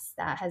past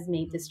that has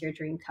made this your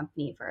dream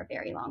company for a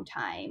very long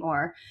time.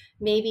 Or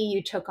maybe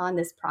you took on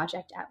this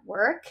project at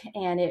work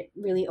and it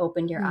really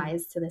opened your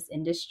eyes to this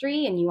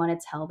industry, and you want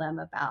to tell them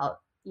about,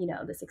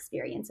 this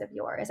experience of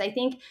yours. I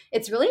think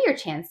it's really your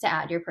chance to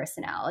add your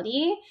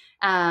personality,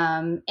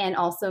 and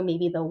also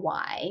maybe the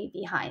why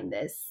behind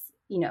this,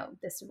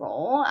 this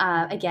role.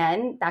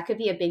 Again, that could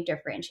be a big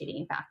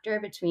differentiating factor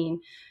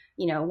between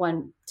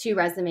two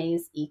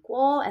resumes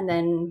equal, and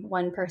then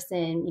one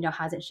person,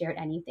 hasn't shared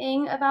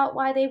anything about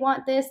why they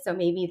want this. So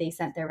maybe they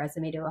sent their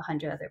resume to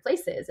 100 other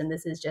places, and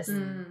this is just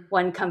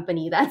one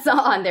company that's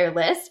on their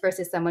list,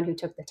 versus someone who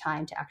took the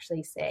time to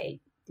actually say,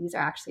 these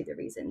are actually the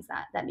reasons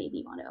that made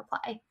me want to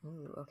apply.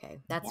 Ooh, okay.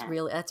 That's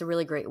a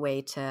really great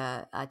way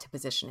to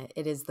position it.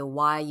 It is the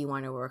why you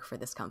want to work for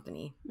this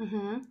company.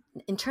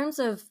 In terms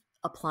of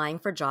applying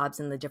for jobs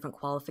and the different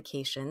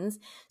qualifications.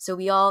 So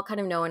we all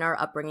kind of know in our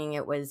upbringing,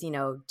 it was,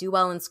 do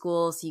well in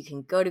school so you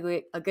can go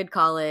to a good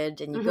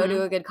college, and you go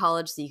to a good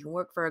college so you can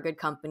work for a good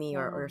company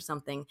or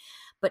something.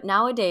 But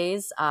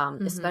nowadays,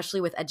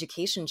 especially with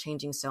education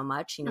changing so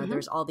much,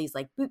 there's all these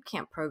like boot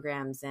camp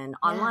programs and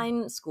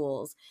online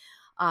schools.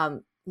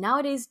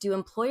 Nowadays, do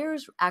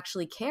employers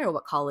actually care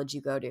what college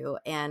you go to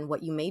and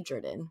what you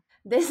majored in?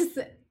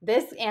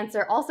 This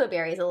answer also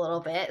varies a little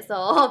bit, so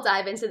I'll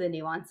dive into the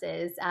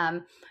nuances.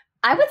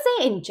 I would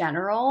say in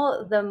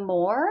general, the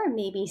more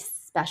maybe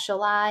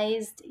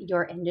specialized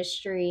your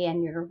industry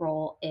and your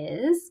role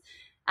is,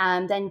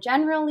 then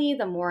generally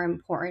the more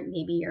important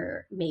maybe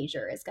your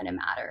major is going to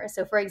matter.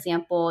 So for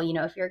example,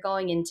 if you're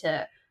going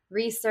into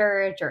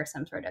research or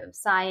some sort of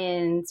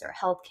science or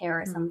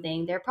healthcare or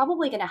something, they're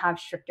probably going to have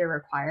stricter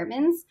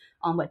requirements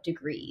on what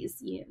degrees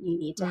you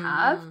need to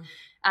have.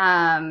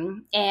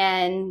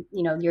 And,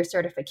 your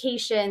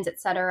certifications, et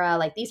cetera,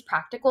 like these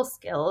practical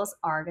skills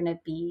are going to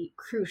be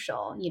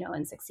crucial,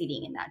 in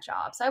succeeding in that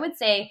job. So I would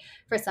say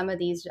for some of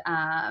these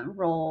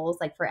roles,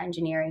 like for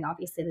engineering,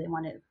 obviously they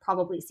want to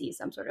probably see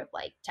some sort of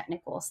like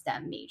technical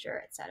STEM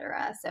major, et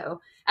cetera.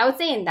 So I would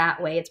say in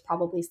that way, it's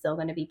probably still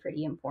going to be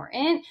pretty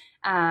important.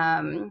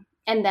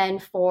 And then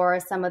for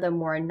some of the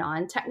more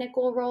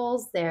non-technical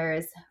roles,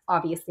 there's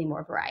obviously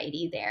more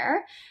variety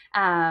there.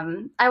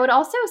 I would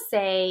also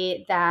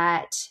say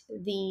that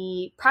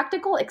the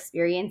practical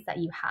experience that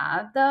you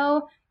have,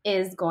 though,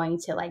 is going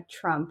to like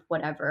trump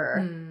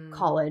whatever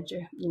college,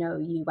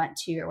 you went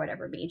to or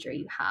whatever major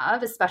you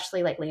have,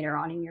 especially like later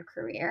on in your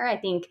career. I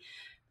think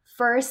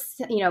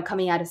first,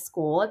 coming out of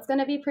school, it's going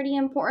to be pretty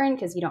important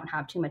because you don't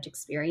have too much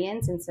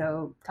experience. And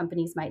so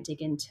companies might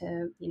dig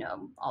into,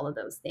 all of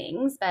those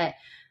things. But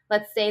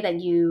let's say that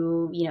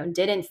you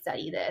didn't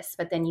study this,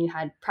 but then you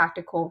had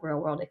practical real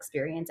world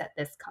experience at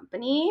this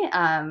company,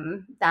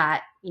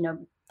 that,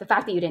 the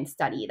fact that you didn't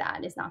study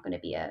that is not going to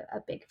be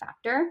a big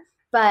factor.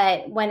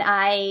 But when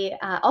I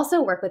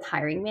also work with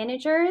hiring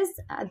managers,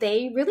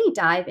 they really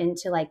dive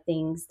into like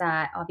things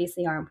that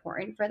obviously are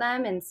important for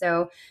them. And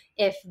so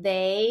if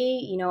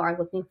they, are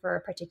looking for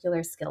a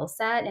particular skill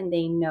set and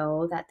they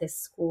know that this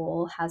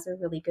school has a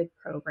really good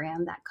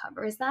program that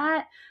covers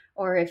that,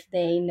 or if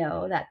they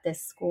know that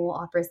this school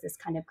offers this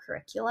kind of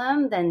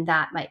curriculum, then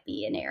that might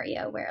be an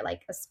area where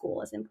like a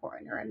school is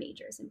important or a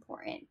major is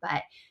important.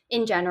 But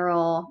in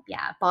general,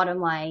 bottom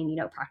line,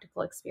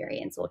 practical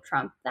experience will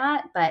trump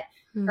that. But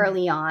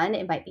early on,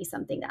 it might be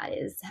something that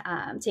is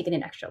taken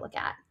an extra look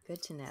at.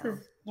 Good to know.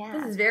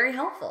 This is very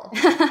helpful.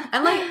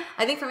 And like,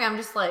 I think for me, I'm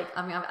just like,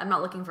 I'm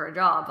not looking for a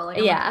job, but like,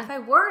 like, if I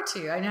were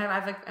to, I know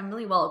I'm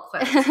really well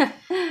equipped.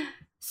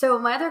 So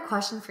my other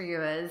question for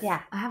you is, I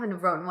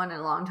haven't written one in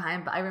a long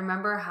time, but I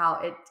remember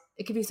how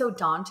it could be so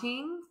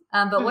daunting.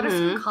 But what are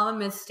some common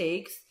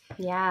mistakes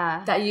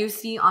that you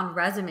see on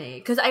resume?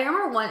 Because I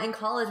remember one in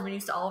college when you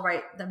used to all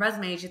write the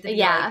resumes, you think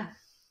like,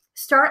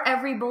 start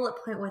every bullet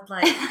point with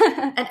like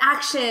an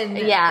action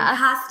and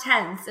past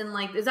tense, and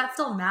like, does that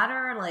still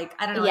matter? Like,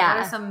 I don't know. Like,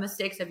 what are some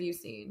mistakes have you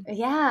seen?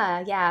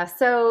 Yeah.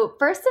 So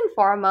first and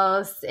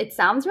foremost, it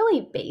sounds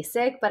really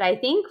basic, but I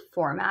think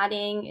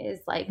formatting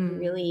is like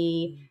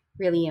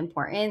really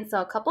important. So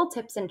a couple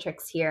tips and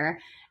tricks here.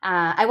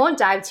 I won't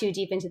dive too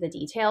deep into the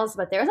details,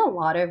 but there's a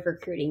lot of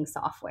recruiting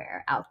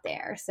software out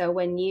there. So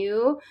when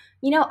you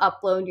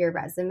upload your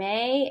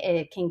resume,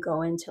 it can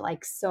go into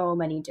like so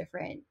many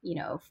different,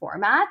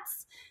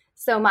 formats.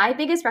 So my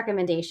biggest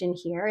recommendation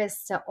here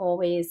is to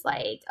always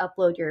like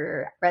upload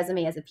your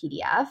resume as a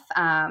PDF.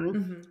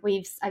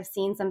 I've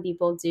seen some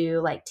people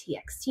do like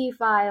TXT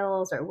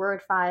files or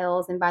Word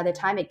files, and by the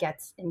time it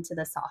gets into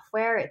the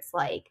software, it's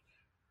like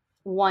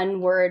 1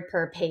 word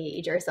per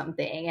page or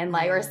something, and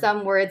like, or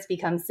some words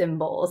become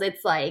symbols.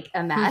 It's like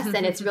a mess,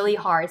 and it's really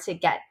hard to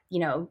get,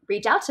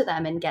 reach out to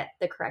them and get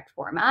the correct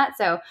format.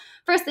 So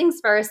first things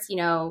first,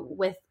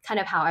 with kind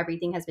of how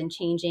everything has been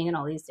changing and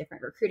all these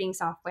different recruiting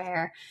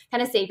software,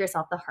 kind of save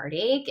yourself the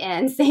heartache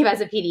and save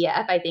as a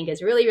PDF, I think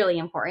is really, really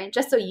important,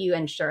 just so you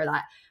ensure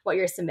that what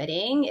you're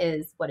submitting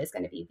is what is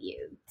going to be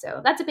viewed.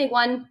 So that's a big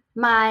one.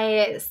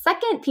 My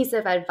second piece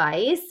of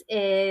advice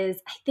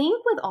is, I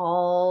think with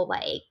all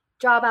like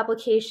job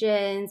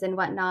applications and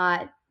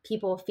whatnot,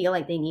 people feel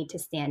like they need to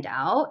stand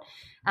out.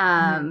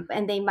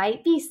 And they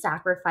might be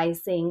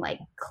sacrificing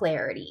like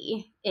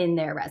clarity in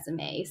their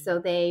resume. So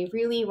they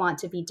really want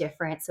to be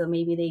different. So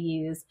maybe they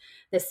use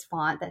this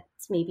font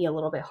that's maybe a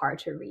little bit hard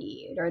to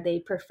read, or they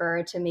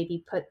prefer to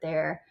maybe put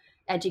their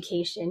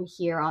education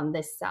here on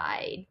this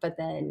side, but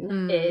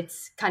then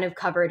it's kind of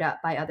covered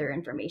up by other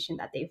information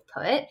that they've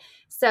put.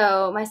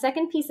 So my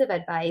second piece of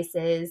advice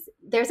is,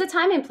 there's a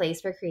time and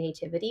place for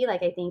creativity.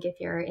 Like, I think if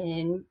you're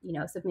in,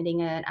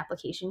 submitting an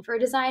application for a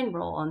design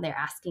role and they're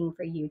asking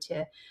for you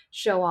to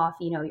show off,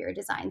 your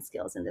design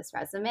skills in this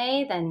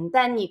resume,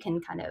 then you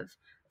can kind of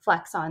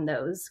flex on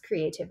those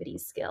creativity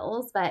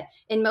skills. But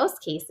in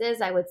most cases,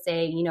 I would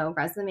say,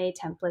 resume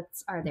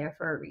templates are there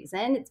for a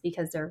reason. It's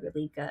because they're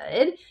really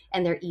good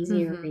and they're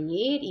easy to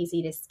read,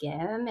 easy to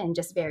skim, and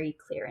just very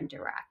clear and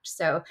direct.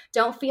 So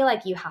don't feel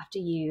like you have to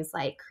use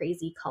like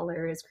crazy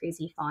colors,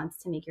 crazy fonts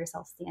to make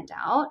yourself stand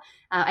out.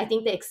 I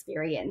think the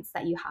experience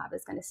that you have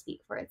is going to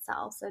speak for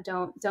itself. So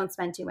don't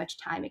spend too much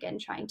time again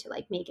trying to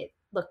like make it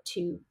look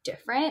too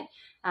different.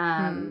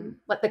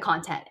 What the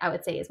content, I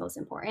would say, is most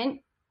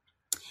important.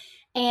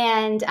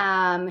 And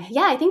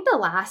I think the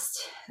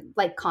last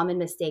like common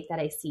mistake that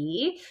I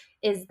see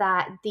is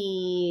that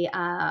the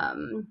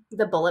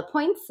bullet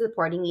points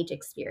supporting each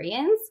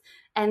experience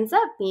ends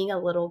up being a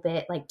little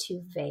bit like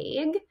too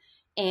vague,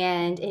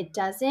 and it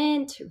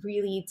doesn't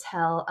really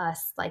tell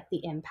us like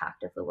the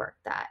impact of the work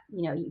that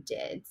you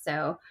did.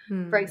 So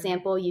for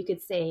example, you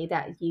could say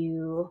that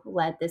you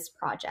led this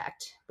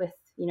project with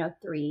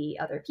 3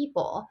 other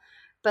people,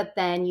 but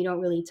then you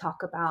don't really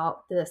talk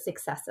about the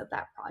success of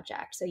that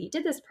project. So you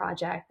did this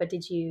project, but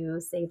did you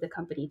save the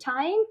company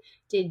time?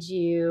 Did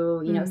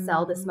you,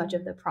 sell this much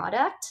of the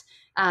product?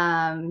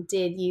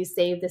 Did you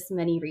save this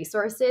many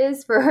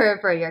resources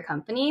for your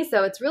company?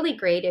 So it's really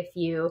great if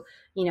you,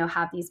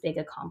 have these big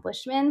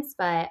accomplishments,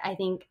 but I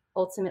think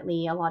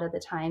ultimately a lot of the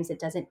times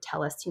it doesn't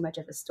tell us too much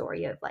of a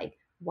story of like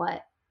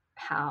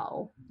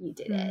how you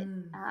did it.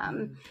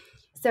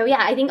 So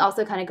I think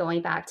also kind of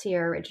going back to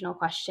your original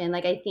question,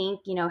 like I think,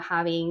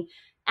 having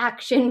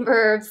action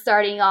verbs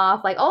starting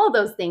off, like all of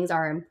those things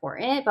are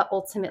important, but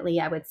ultimately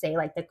I would say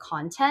like the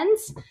content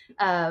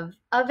of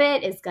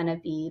it is going to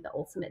be the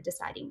ultimate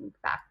deciding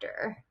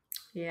factor.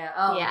 Yeah.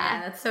 Oh, yeah.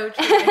 Man, that's so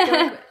true.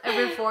 I feel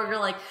like before you're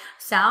like,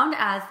 sound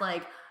as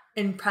like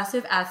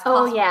impressive as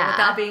Oh, possible yeah.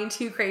 without being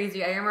too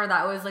crazy. I remember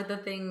that was like the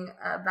thing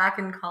back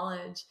in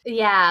college.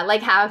 Yeah,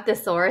 like have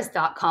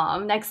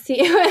thesaurus.com next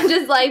to you and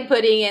just like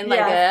putting in like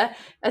Yes.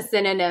 a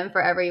synonym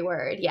for every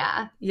word.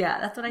 Yeah. Yeah,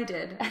 that's what I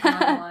did. I'm not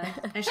gonna lie.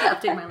 I should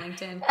update my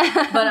LinkedIn.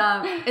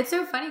 But it's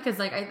so funny because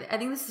like I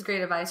think this is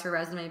great advice for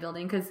resume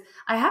building, because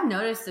I have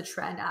noticed the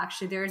trend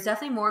actually. There's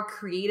definitely more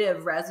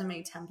creative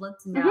resume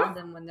templates now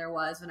than when there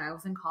was when I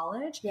was in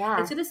college. Yeah.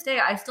 And to this day,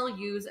 I still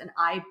use an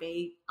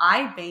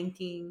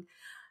iBanking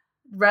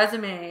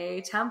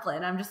resume template.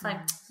 And I'm just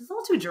like, this is a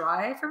little too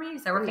dry for me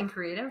because I work in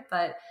creative.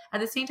 But at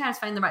the same time, it's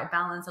finding the right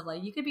balance of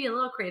like, you could be a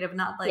little creative,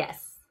 not like,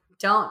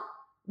 don't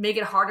make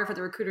it harder for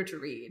the recruiter to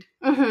read.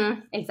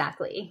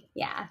 Exactly.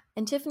 Yeah.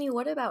 And Tiffany,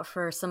 what about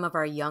for some of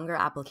our younger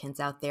applicants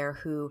out there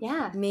who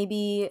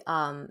maybe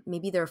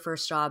their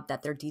first job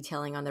that they're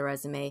detailing on their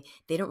resume,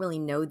 they don't really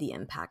know the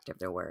impact of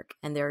their work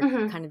and they're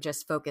kind of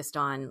just focused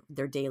on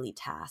their daily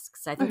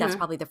tasks. I think that's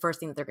probably the first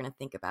thing that they're going to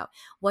think about.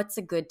 What's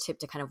a good tip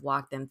to kind of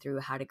walk them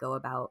through how to go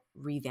about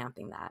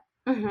revamping that?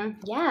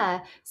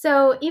 Yeah.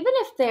 So even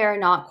if they're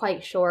not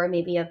quite sure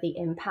maybe of the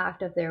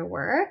impact of their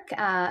work,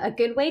 a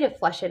good way to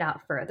flesh it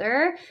out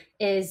further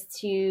is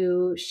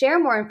to share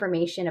more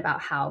information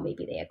about how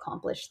maybe they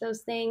accomplished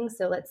those things.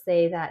 So let's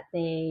say that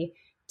they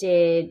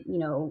did,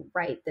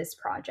 write this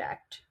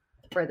project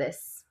for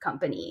this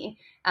company.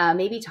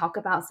 Maybe talk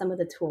about some of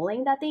the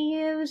tooling that they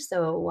use.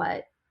 So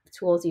what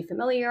tools you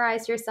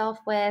familiarize yourself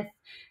with.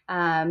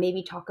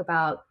 Maybe talk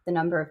about the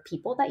number of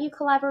people that you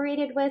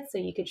collaborated with, so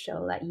you could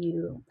show that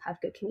you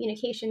have good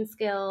communication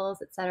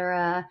skills,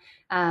 etc.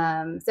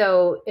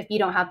 So if you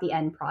don't have the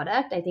end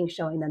product, I think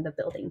showing them the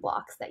building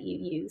blocks that you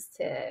use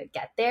to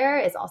get there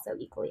is also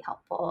equally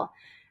helpful.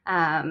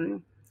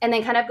 And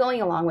then kind of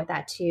going along with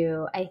that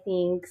too, I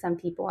think some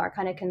people are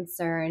kind of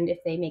concerned if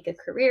they make a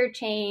career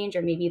change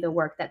or maybe the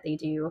work that they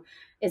do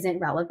isn't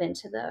relevant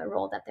to the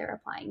role that they're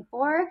applying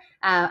for.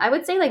 I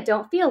would say like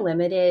don't feel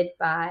limited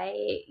by,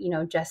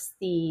 just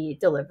the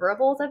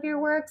deliverables of your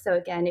work. So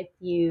again, if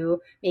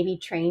you maybe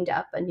trained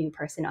up a new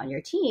person on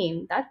your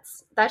team,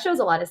 that shows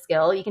a lot of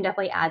skill. You can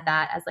definitely add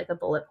that as like a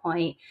bullet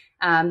point.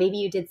 Maybe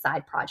you did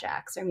side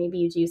projects or maybe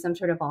you do some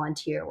sort of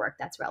volunteer work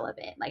that's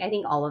relevant. Like I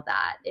think all of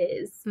that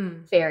is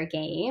fair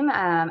game.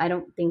 I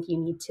don't think you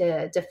need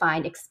to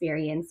define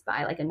experience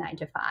by like a 9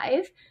 to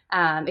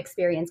 5.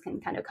 Experience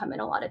can kind of come in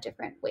a lot of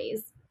different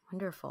ways.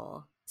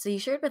 Wonderful. So you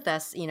shared with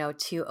us,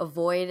 to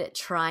avoid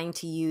trying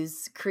to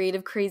use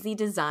creative, crazy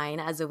design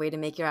as a way to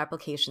make your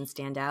application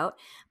stand out.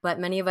 But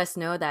many of us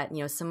know that,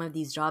 some of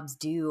these jobs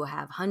do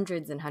have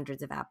hundreds and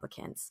hundreds of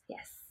applicants.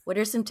 Yes. What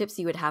are some tips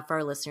you would have for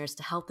our listeners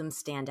to help them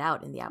stand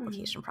out in the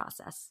application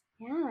process?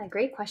 Yeah,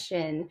 great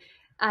question.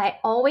 I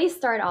always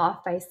start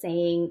off by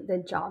saying the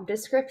job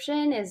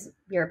description is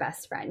your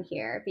best friend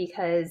here,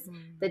 because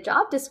the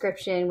job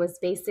description was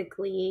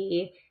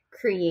basically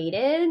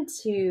created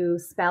to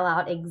spell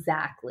out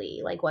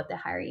exactly like what the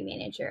hiring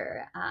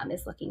manager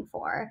is looking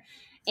for.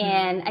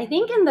 And I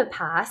think in the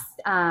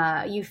past,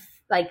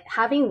 like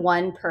having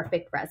one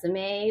perfect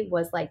resume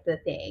was like the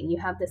thing. You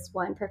have this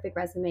one perfect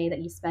resume that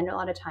you spend a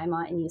lot of time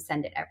on and you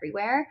send it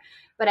everywhere.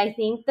 But I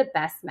think the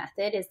best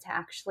method is to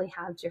actually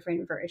have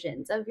different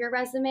versions of your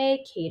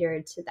resume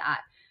catered to that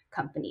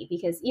company.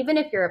 Because even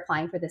if you're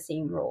applying for the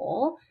same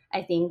role,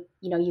 I think,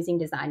 using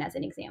design as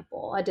an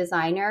example, a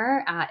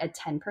designer at a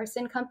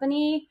 10-person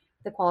company,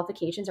 the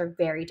qualifications are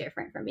very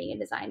different from being a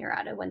designer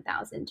at a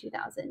 1,000,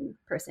 2,000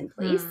 person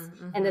place.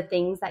 And the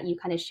things that you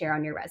kind of share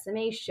on your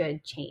resume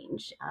should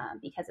change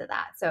because of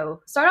that.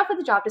 So start off with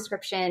the job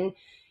description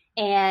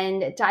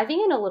and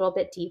diving in a little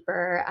bit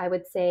deeper. I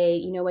would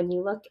say, when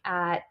you look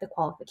at the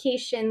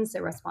qualifications,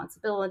 the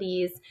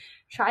responsibilities,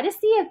 try to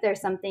see if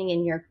there's something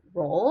in your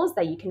roles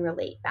that you can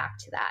relate back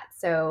to that.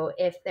 So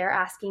if they're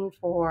asking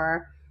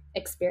for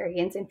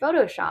experience in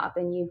Photoshop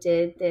and you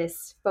did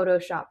this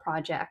Photoshop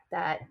project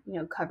that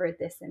covered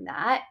this and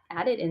that,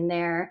 add it in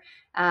there.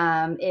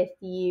 If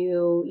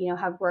you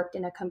have worked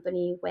in a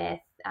company with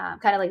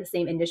kind of like the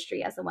same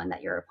industry as the one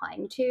that you're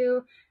applying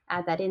to,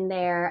 add that in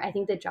there. I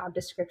think the job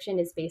description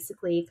is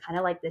basically kind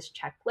of like this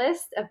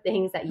checklist of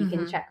things that you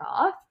can check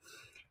off.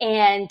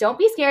 And don't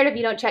be scared if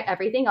you don't check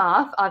everything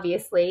off,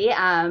 obviously,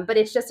 but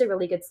it's just a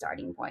really good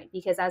starting point,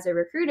 because as a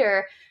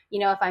recruiter,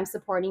 if I'm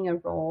supporting a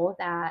role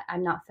that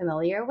I'm not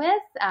familiar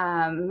with,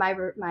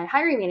 my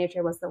hiring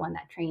manager was the one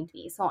that trained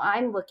me. So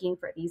I'm looking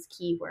for these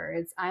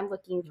keywords. I'm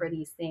looking for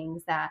these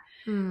things that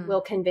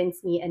will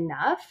convince me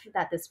enough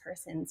that this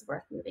person's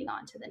worth moving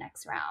on to the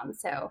next round.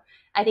 So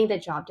I think the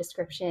job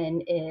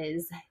description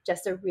is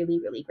just a really,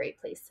 really great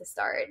place to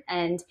start.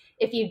 And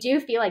if you do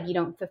feel like you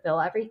don't fulfill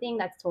everything,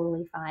 that's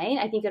totally fine.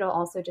 I think it'll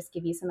also just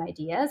give you some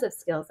ideas of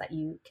skills that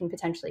you can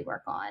potentially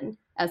work on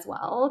as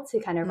well to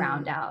kind of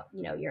round out,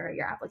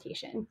 your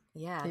application.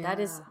 Yeah,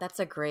 that's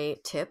a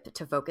great tip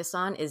to focus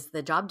on. Is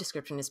the job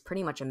description is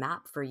pretty much a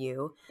map for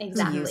you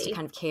to use to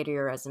kind of cater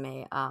your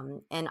resume.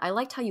 And I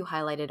liked how you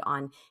highlighted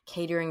on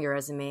catering your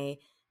resume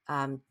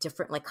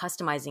different, like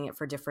customizing it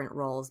for different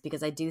roles,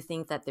 because I do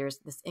think that there's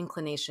this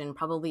inclination,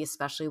 probably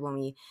especially when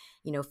we,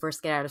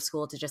 first get out of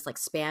school, to just like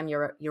spam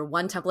your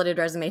one templated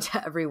resume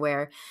to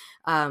everywhere.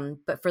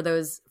 But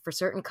for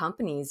certain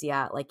companies,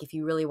 yeah, like if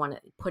you really want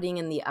to, putting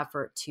in the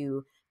effort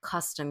to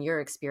custom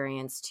your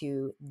experience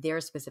to their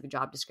specific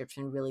job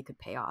description really could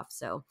pay off.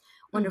 So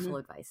wonderful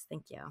advice.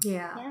 Thank you.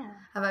 Yeah.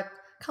 I have a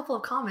couple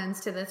of comments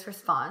to this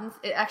response.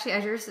 It actually,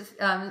 as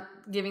you're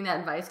giving that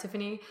advice,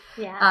 Tiffany,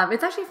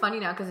 it's actually funny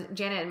now because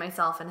Janet and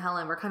myself and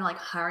Helen, we're kind of like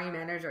hiring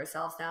managers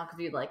ourselves now, because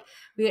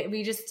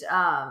we just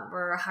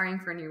we're hiring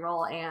for a new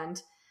role, and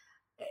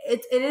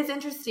it is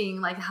interesting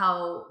like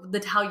how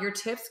your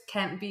tips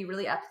can be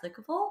really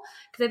applicable.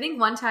 Because I think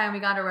one time we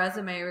got an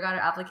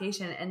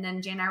application, and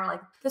then Jane and I were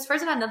like, this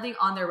person had nothing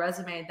on their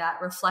resume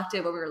that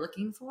reflected what we were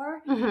looking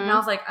for, and I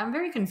was like, I'm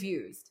very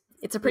confused.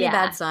 It's a pretty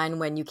bad sign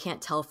when you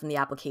can't tell from the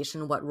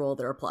application what role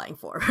they're applying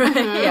for.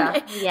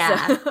 Right?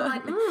 Yeah. So, I'm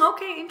like,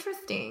 okay,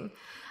 interesting.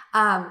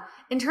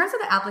 In terms of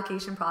the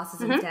application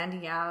process and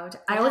standing out,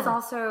 I was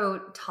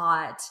also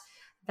taught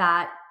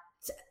that.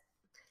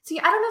 See,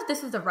 I don't know if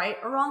this is the right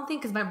or wrong thing,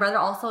 because my brother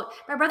goes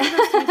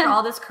to me for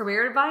all this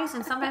career advice,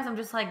 and sometimes I'm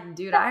just like,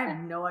 dude, I have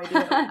no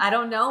idea. I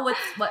don't know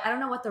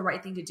what the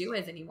right thing to do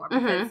is anymore,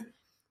 because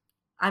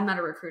I'm not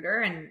a recruiter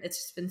and it's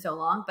just been so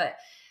long. But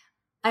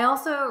I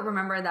also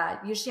remember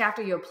that usually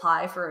after you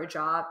apply for a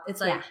job,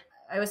 it's like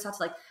I was taught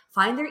to like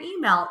find their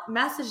email,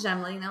 message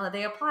them, letting know that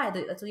they applied.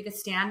 That's so you could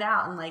stand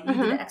out, and like you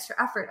do the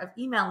extra effort of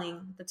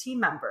emailing the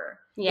team member.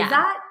 Yeah. Is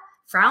that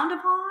frowned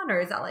upon, or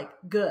is that like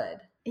good?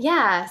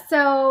 Yeah,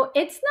 so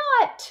it's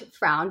not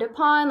frowned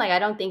upon. Like, I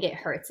don't think it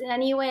hurts in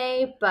any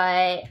way,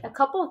 but a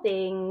couple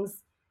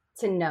things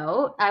to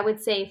note. I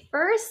would say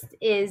first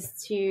is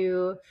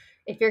to,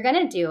 if you're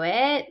going to do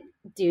it,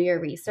 do your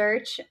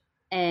research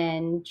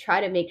and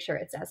try to make sure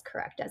it's as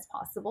correct as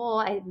possible.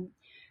 I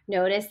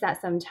noticed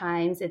that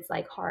sometimes it's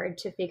like hard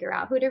to figure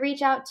out who to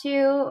reach out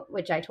to,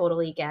 which I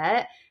totally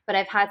get. But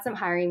I've had some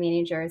hiring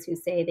managers who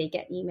say they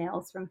get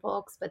emails from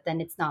folks, but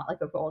then it's not like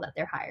a role that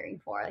they're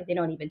hiring for. Like they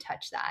don't even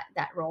touch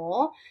that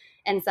role.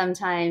 And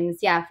sometimes,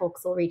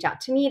 folks will reach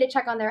out to me to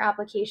check on their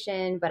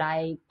application, but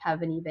I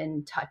haven't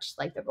even touched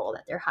like the role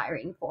that they're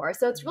hiring for.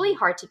 So it's really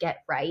hard to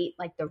get right,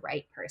 like the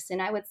right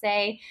person, I would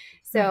say.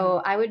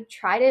 So I would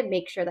try to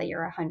make sure that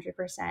you're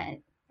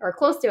 100% or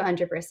close to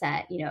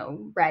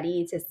 100%,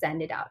 ready to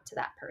send it out to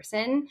that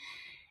person.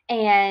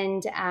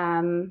 And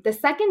the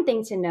second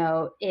thing to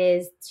note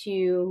is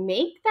to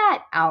make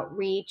that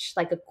outreach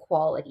like a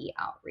quality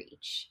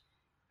outreach,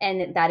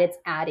 and that it's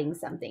adding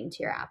something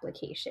to your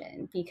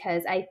application.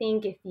 Because I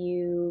think if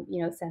you,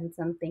 send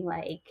something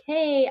like,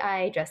 hey,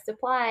 I just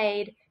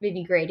applied, it'd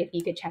be great if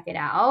you could check it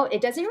out.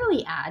 It doesn't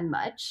really add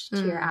much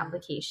to your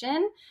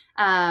application.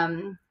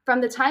 From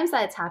the times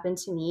that it's happened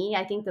to me,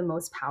 I think the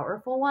most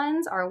powerful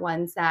ones are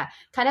ones that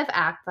kind of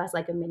act as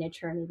like a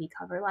miniature, maybe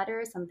cover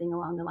letter, something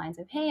along the lines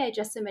of, hey, I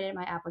just submitted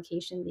my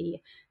application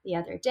the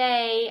other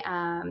day.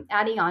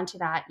 Adding on to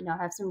that, I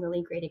have some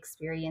really great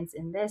experience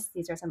in this.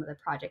 These are some of the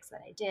projects that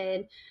I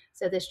did.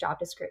 So this job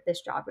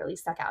really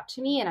stuck out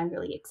to me, and I'm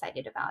really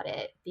excited about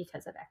it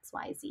because of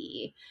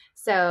XYZ.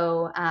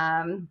 So,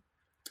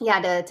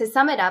 to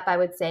sum it up, I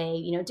would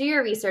say, do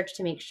your research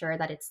to make sure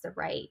that it's the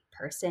right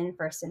person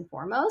first and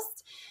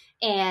foremost.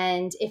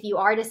 And if you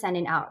are to send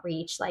an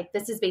outreach, like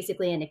this is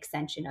basically an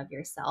extension of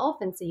yourself.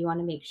 And so you want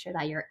to make sure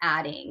that you're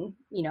adding,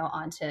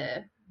 onto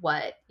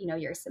what,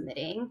 you're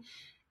submitting.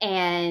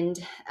 And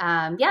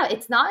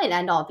it's not an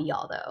end all be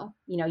all though.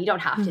 You don't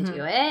have to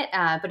do it.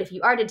 But if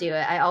you are to do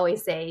it, I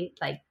always say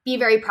like, be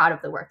very proud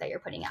of the work that you're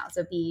putting out.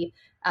 So be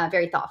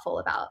very thoughtful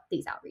about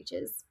these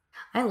outreaches.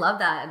 I love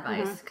that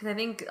advice, because I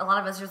think a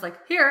lot of us are just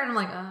like, here, and I'm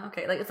like, oh,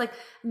 okay. Like, it's like,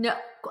 no,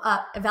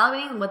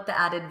 evaluating what the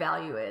added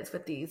value is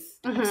with these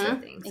extra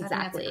things. Exactly. I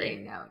think that's a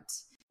great note.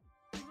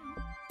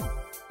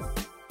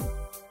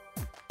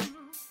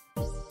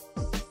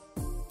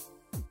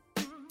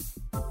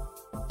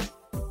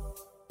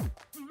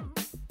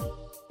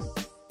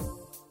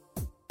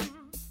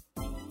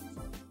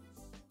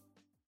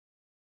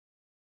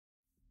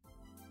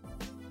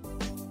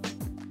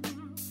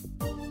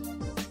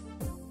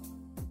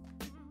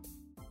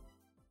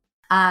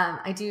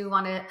 I do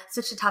want to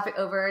switch the topic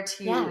over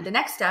to the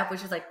next step,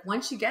 which is like,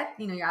 once you get,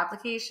 your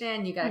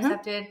application, you get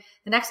accepted,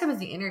 the next step is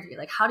the interview,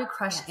 like how to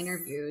crush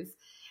interviews.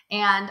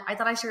 And I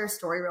thought I'd share a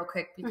story real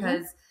quick,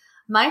 because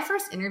my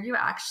first interview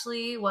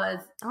actually was,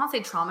 I don't want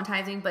to say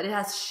traumatizing, but it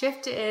has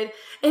shifted.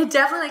 It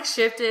definitely like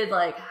shifted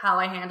like how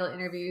I handle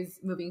interviews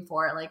moving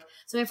forward. Like,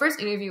 so my first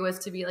interview was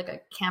to be like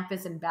a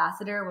campus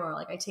ambassador, where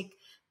like I take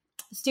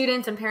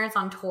students and parents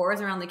on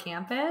tours around the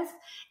campus,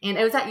 and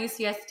it was at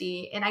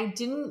UCSD. And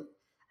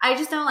I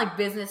just know like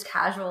business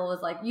casual was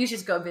like, you should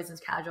just go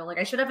business casual. Like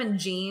I should have been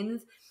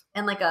jeans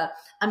and like a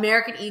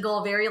American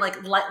Eagle, very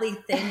like lightly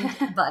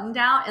thin button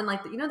down, and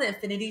like, the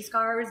infinity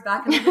scarves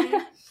back in the day.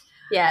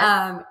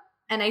 Yes.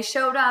 And I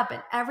showed up,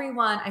 and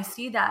I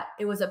see that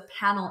it was a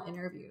panel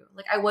interview.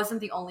 Like I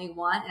wasn't the only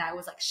one. And I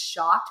was like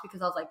shocked,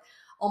 because I was like,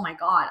 oh my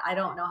God, I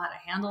don't know how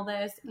to handle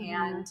this.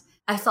 And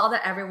I saw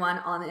that everyone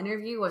on the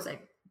interview was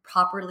like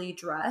properly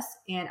dressed.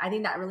 And I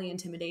think that really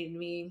intimidated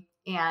me.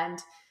 And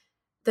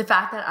the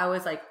fact that I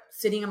was like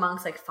sitting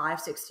amongst like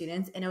 5-6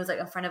 students and it was like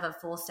in front of a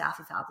full staff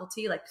of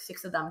faculty, like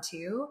 6 of them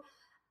too,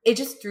 it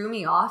just threw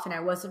me off and I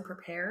wasn't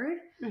prepared.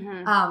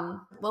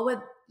 What would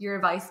your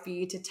advice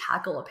be to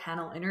tackle a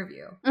panel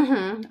interview?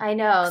 I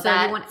know. So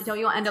don't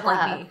you want to end up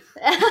like me?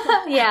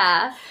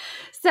 Yeah.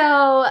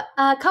 So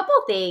a couple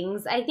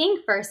things. I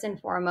think first and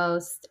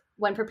foremost,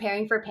 when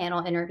preparing for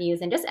panel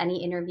interviews and just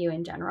any interview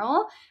in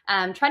general,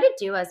 try to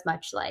do as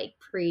much like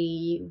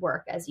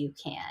pre-work as you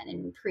can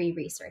and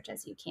pre-research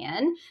as you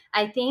can.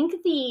 I think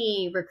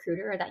the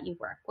recruiter that you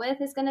work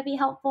with is going to be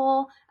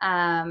helpful.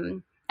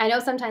 I know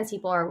sometimes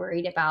people are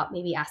worried about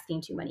maybe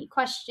asking too many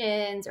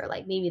questions or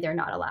like maybe they're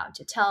not allowed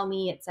to tell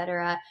me,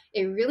 etc.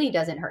 It really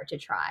doesn't hurt to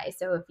try.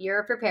 So if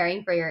you're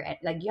preparing for your,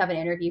 like you have an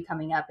interview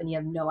coming up and you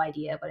have no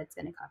idea what it's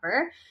going to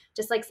cover,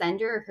 just like send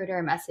your recruiter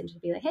a message to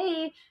be like,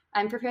 hey,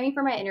 I'm preparing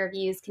for my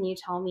interviews. Can you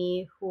tell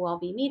me who I'll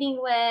be meeting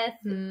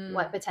with,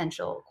 what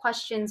potential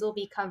questions will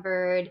be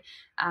covered,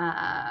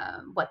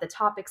 what the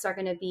topics are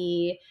going to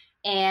be?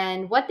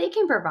 And what they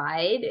can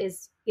provide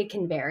is, it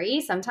can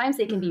vary. Sometimes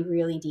they can be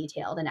really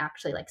detailed and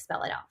actually like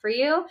spell it out for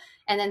you.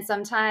 And then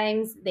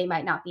sometimes they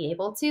might not be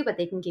able to, but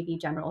they can give you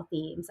general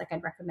themes. Like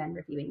I'd recommend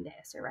reviewing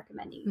this or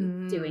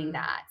recommending doing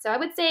that. So I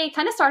would say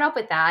kind of start off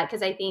with that,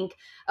 because I think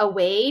a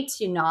way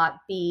to not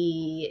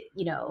be,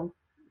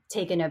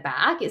 taken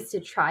aback is to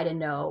try to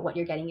know what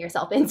you're getting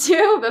yourself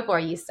into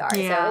before you start.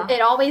 Yeah.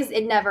 So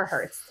it never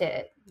hurts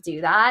to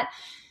do that.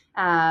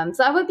 So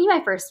that would be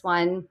my first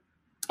one.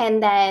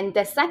 And then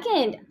the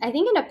second, I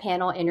think in a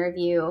panel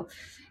interview,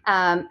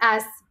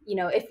 as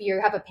if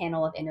you have a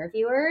panel of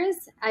interviewers,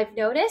 I've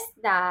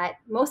noticed that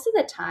most of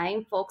the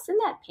time folks in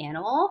that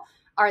panel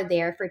are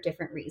there for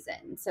different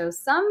reasons. So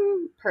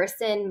some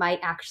person might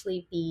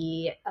actually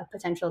be a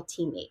potential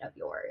teammate of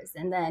yours.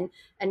 And then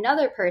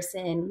another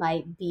person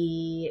might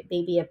be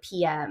maybe a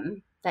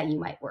PM that you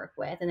might work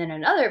with. And then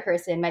another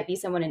person might be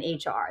someone in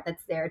HR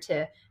that's there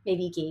to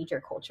maybe gauge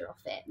your cultural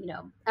fit.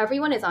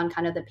 Everyone is on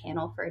kind of the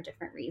panel for a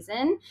different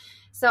reason.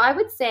 So I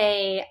would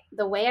say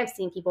the way I've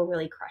seen people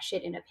really crush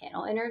it in a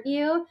panel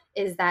interview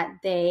is that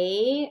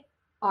they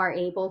are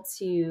able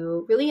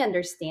to really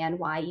understand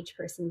why each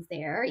person's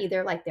there,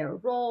 either like their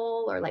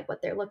role or like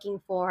what they're looking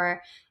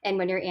for. And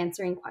when you're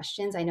answering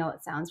questions, I know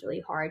it sounds really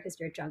hard because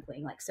you're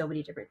juggling like so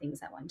many different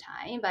things at one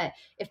time. But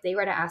if they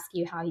were to ask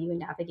you how you would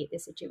navigate the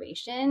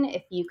situation,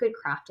 if you could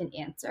craft an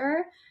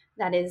answer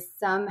that is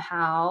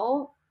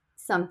somehow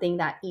something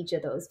that each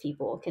of those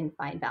people can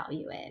find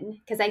value in.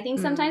 Because I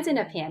think sometimes in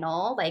a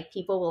panel, like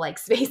people will like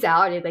space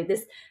out and like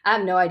this, I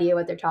have no idea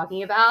what they're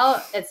talking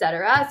about,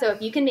 etc. So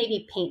if you can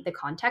maybe paint the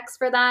context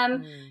for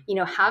them,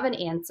 have an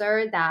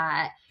answer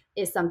that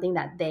is something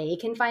that they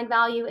can find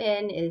value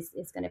in is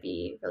going to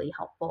be really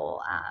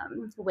helpful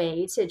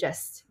way to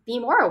just be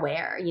more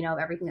aware, of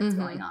everything that's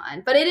going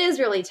on. But it is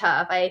really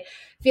tough. I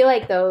feel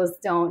like those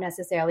don't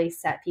necessarily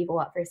set people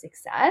up for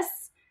success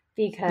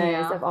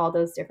because of all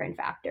those different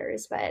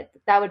factors. But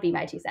that would be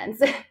my 2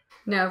 cents.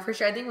 No, for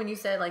sure. I think when you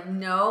said like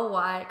know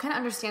why, kind of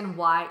understand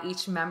why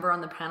each member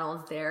on the panel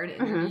is there to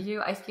interview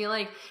you, I feel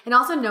like, and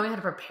also knowing how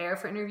to prepare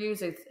for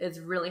interviews is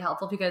really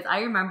helpful, because I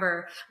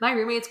remember my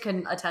roommates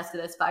can attest to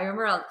this, but I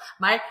remember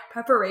my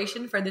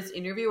preparation for this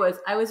interview was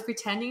I was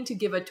pretending to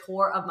give a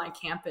tour of my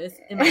campus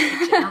in my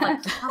kitchen. I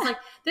was like,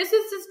 this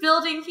is this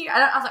building here.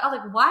 I was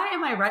like, why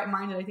am I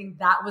right-minded? I think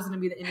that was going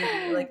to be the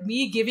interview, like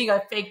me giving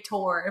a fake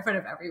tour in front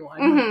of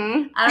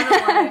everyone. I don't know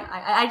why.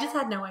 I just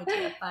had no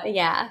idea, but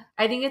yeah,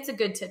 I think it's a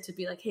good tip to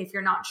be like, hey, if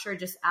you're not sure,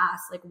 just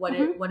ask like, what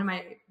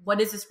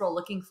is this role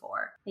looking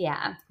for?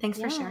 Yeah.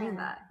 Thanks for sharing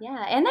that.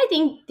 Yeah. And I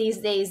think these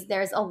days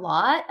there's a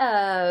lot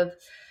of,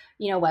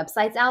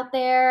 websites out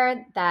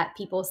there that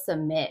people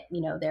submit,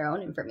 their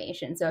own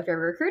information. So if your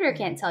recruiter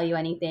can't tell you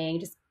anything,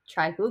 just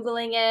try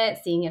Googling it,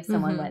 seeing if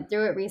someone went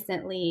through it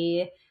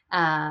recently.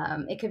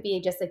 It could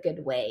be just a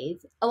good way.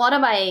 A lot of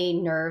my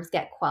nerves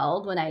get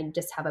quelled when I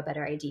just have a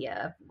better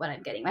idea of what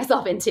I'm getting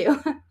myself into.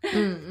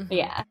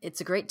 Yeah.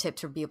 It's a great tip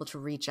to be able to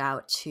reach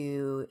out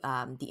to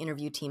the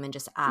interview team and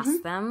just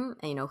ask them,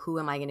 who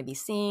am I going to be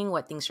seeing?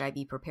 What things should I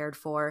be prepared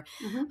for?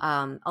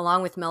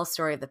 Along with Mel's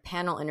story of the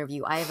panel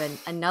interview, I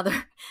have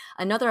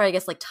another, I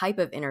guess, like type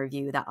of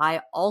interview that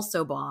I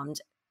also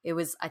bombed. It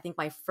was, I think,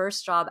 my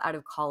first job out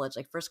of college,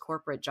 like first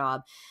corporate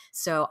job.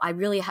 So I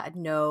really had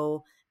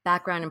no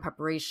background and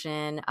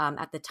preparation.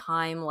 At the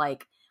time,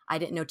 like I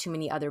didn't know too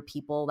many other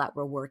people that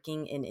were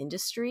working in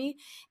industry.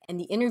 And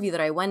the interview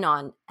that I went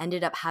on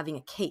ended up having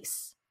a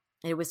case.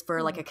 It was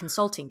for like a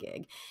consulting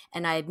gig.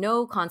 And I had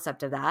no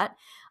concept of that.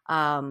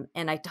 And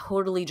I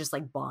totally just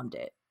like bombed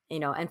it.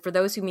 And for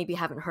those who maybe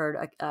haven't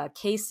heard, a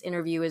case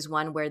interview is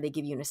one where they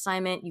give you an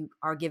assignment. You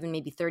are given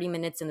maybe 30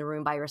 minutes in the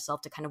room by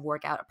yourself to kind of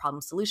work out a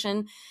problem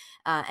solution.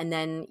 And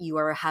then you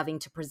are having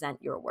to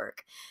present your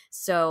work.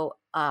 So,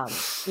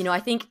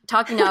 I think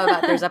talking now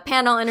about there's a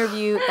panel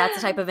interview, that's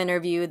the type of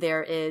interview.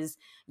 There is,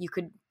 you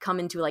could come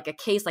into like a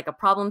case, like a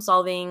problem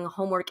solving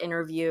homework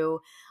interview.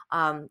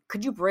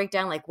 Could you break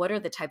down like what are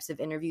the types of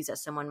interviews that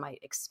someone might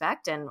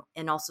expect,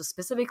 and also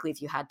specifically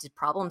if you had to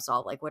problem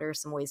solve, like what are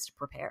some ways to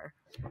prepare?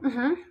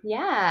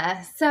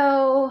 Yeah.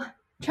 So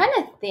trying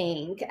to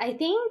think, I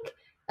think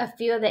a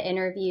few of the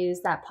interviews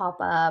that pop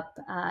up,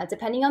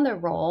 depending on the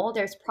role,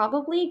 there's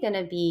probably going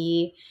to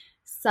be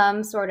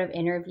some sort of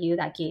interview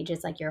that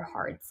gauges like your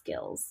hard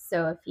skills.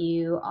 So if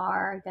you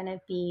are going to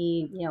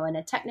be, in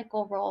a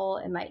technical role,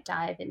 it might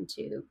dive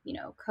into,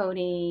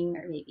 coding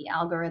or maybe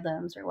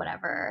algorithms or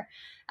whatever.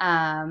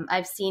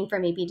 I've seen for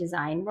maybe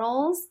design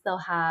roles, they'll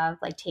have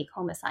like take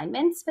home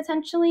assignments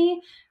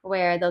potentially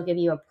where they'll give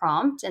you a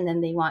prompt and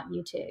then they want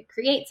you to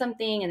create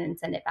something and then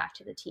send it back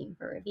to the team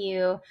for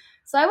review.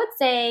 So I would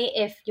say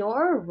if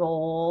your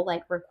role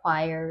like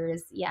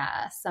requires,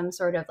 some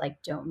sort of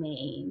like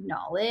domain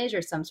knowledge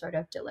or some sort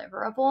of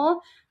deliverable,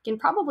 you can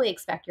probably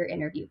expect your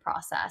interview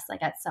process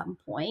like at some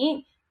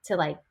point to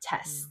like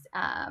test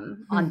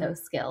on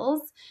those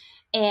skills.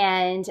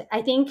 And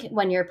I think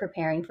when you're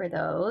preparing for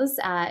those,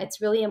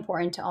 it's really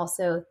important to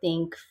also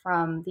think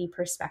from the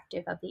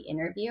perspective of the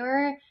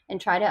interviewer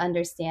and try to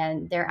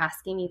understand they're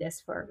asking me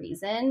this for a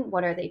reason.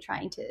 What are they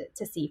trying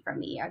to see from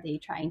me? Are they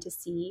trying to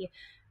see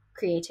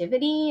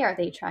creativity? Are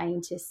they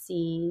trying to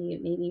see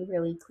maybe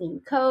really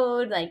clean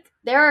code? Like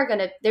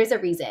there's a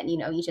reason,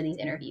 each of these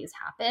interviews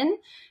happen.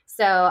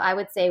 So I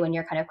would say when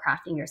you're kind of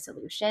crafting your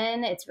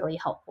solution, it's really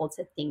helpful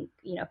to think,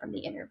 from the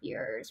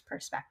interviewer's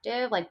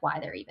perspective, like why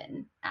they're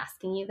even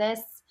asking you this.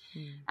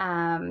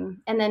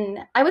 And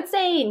then I would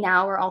say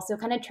now we're also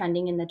kind of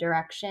trending in the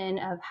direction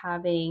of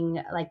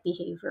having like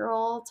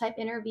behavioral type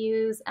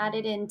interviews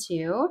added in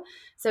too.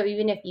 So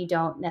even if you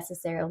don't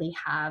necessarily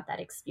have that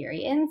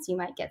experience, you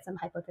might get some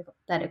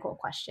hypothetical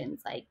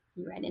questions like,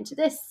 you ran into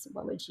this,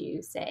 what would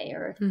you say?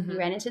 Or if you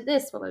ran into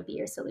this, what would be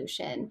your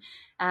solution?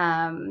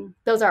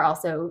 Those are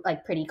also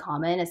like pretty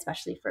common,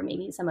 especially for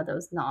maybe some of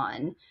those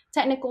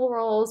non-technical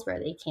roles where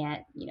they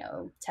can't,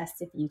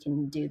 test if you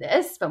can do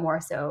this, but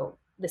more so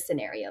the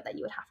scenario that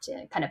you would have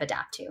to kind of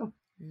adapt to.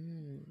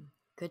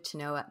 Good to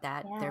know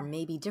that there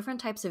may be different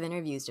types of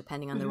interviews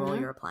depending on the role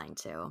you're applying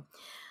to.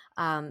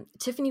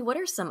 Tiffany, what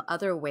are some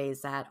other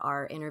ways that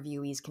our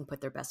interviewees can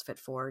put their best foot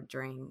forward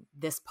during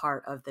this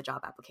part of the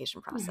job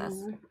application process?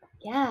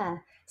 Yeah.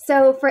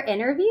 So for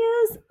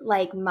interviews,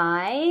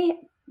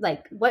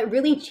 what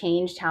really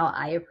changed how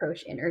I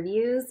approach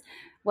interviews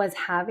was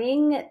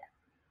having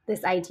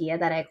this idea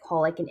that I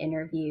call like an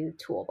interview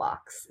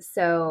toolbox.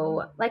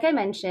 So like I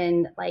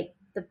mentioned, like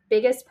the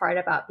biggest part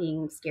about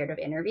being scared of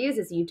interviews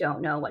is you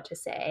don't know what to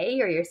say,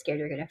 or you're scared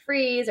you're going to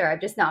freeze, or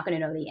I'm just not going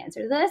to know the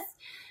answer to this.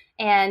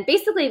 And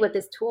basically with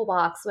this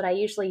toolbox, what I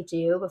usually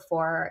do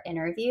before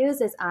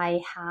interviews is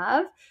I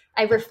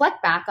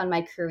reflect back on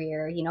my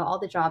career, all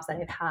the jobs that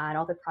I've had,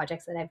 all the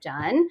projects that I've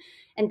done,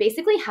 and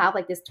basically have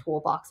like this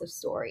toolbox of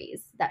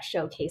stories that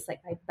showcase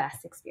like my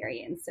best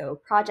experience. So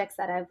projects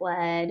that I've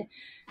led,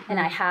 and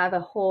I have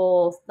a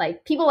whole,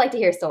 like, people like to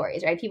hear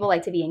stories, right? People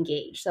like to be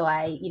engaged. So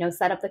I,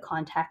 set up the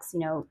context,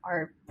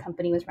 our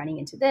company was running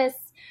into this.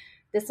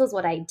 This was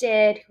what I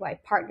did, who I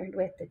partnered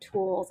with, the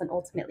tools, and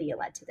ultimately it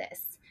led to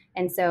this.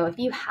 And so if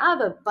you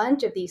have a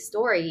bunch of these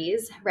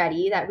stories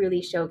ready that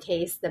really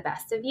showcase the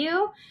best of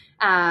you,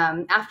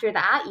 after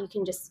that, you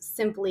can just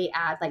simply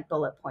add like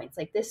bullet points.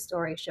 Like this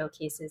story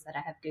showcases that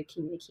I have good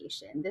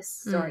communication. This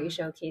story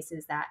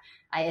showcases that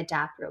I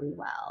adapt really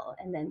well.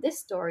 And then this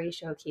story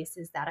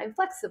showcases that I'm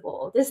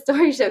flexible. This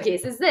story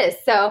showcases this.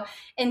 So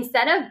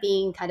instead of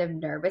being kind of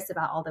nervous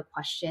about all the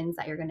questions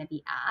that you're going to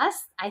be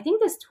asked, I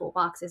think this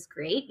toolbox is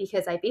great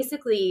because I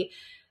basically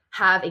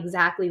have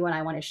exactly what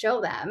I want to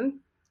show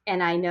them.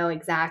 And I know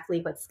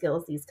exactly what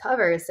skills these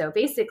cover. So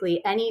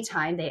basically,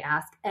 anytime they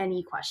ask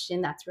any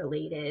question that's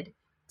related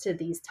to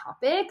these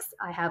topics,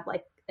 I have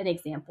like an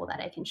example that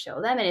I can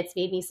show them. And it's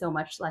made me so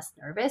much less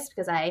nervous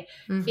because I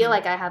feel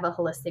like I have a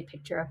holistic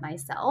picture of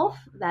myself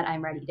that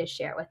I'm ready to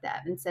share with them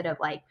instead of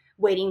like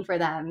waiting for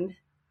them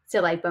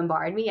to like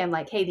bombard me. I'm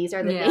like, hey, these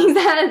are the things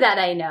that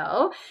I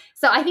know.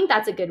 So I think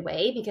that's a good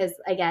way because,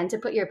 again, to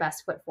put your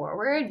best foot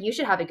forward, you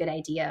should have a good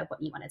idea of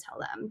what you want to tell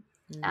them.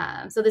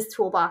 So this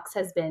toolbox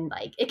has been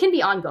like, it can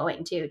be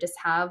ongoing too. Just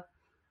have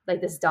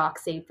like this doc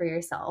saved for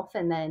yourself.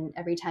 And then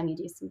every time you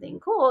do something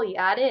cool, you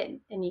add it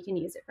and you can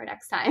use it for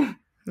next time.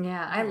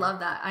 Yeah, I love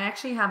that. I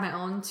actually have my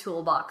own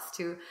toolbox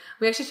too.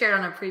 We actually shared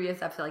on a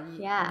previous episode, like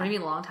maybe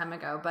a long time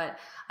ago, but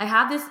I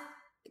have this,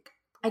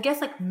 I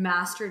guess, like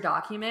master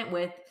document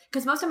with,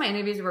 because most of my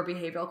interviews were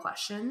behavioral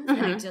questions.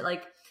 And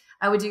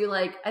I would do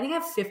like, I think I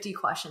have 50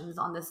 questions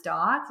on this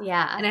doc.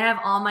 Yeah. And I have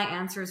all my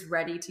answers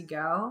ready to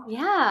go.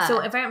 Yeah.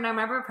 So when I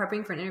remember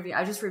prepping for an interview,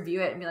 I just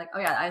review it and be like, oh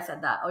yeah, I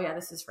said that. Oh yeah,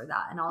 this is for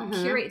that. And I'll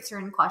curate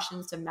certain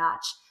questions to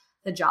match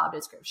the job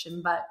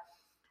description. But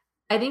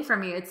I think for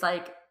me, it's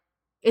like,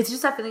 it's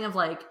just that feeling of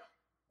like,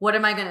 what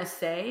am I going to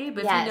say?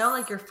 But if you know,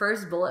 like your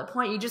first bullet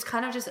point, you just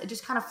kind of it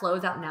just kind of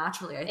flows out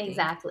naturally, I think.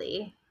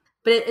 Exactly.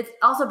 But it's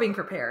also being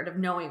prepared of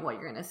knowing what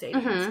you're going to say to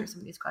answer some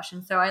of these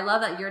questions. So I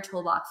love that your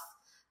toolbox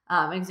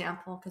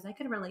example, because I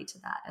could relate to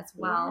that as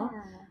well.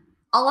 Yeah.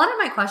 A lot of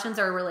my questions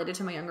are related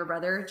to my younger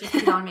brother, just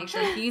because I want to make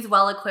sure he's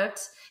well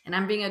equipped and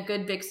I'm being a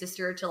good big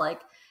sister to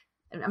like,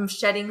 I'm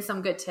shedding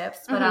some good tips.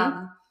 But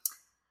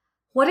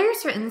what are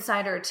your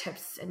insider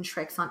tips and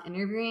tricks on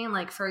interviewing?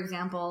 Like, for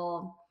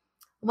example,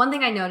 one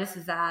thing I noticed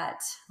is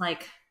that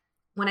like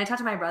when I talk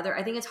to my brother,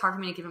 I think it's hard for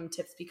me to give him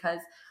tips because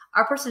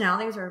our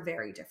personalities are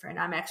very different.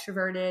 I'm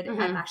extroverted.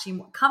 I'm actually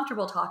more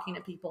comfortable talking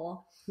to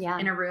people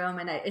in a room,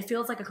 and it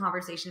feels like a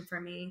conversation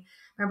for me.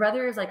 My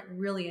brother is like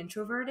really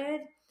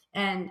introverted,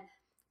 and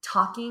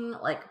talking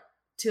like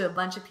to a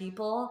bunch of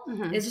people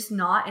is just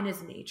not in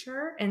his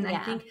nature. And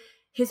I think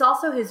his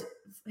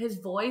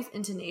voice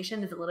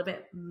intonation is a little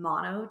bit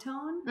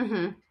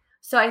monotone.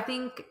 So I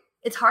think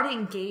it's hard to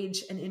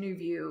engage an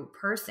interview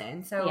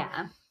person. So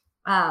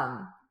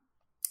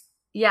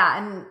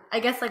and I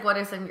guess like what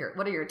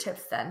are your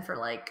tips then for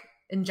like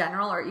in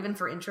general, or even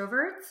for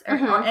introverts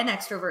and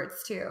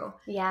extroverts too?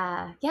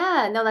 Yeah.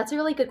 No, that's a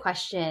really good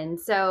question.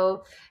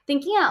 So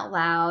thinking out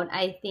loud,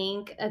 I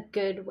think a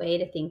good way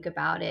to think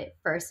about it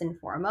first and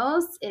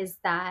foremost is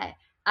that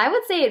I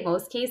would say in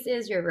most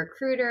cases, your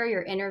recruiter,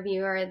 your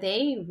interviewer,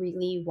 they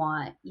really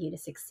want you to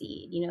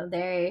succeed. You know,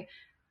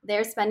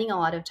 they're spending a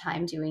lot of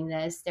time doing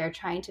this. They're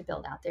trying to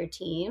build out their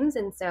teams.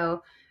 And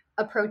so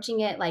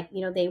approaching it like,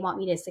 you know, they want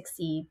me to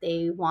succeed.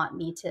 They want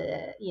me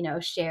to, you know,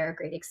 share a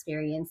great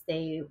experience.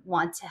 They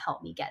want to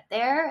help me get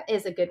there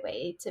is a good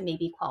way to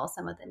maybe quell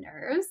some of the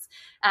nerves.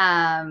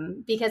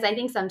 Because I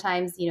think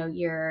sometimes, you know,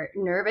 you're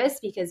nervous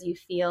because you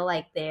feel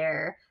like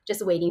they're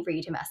just waiting for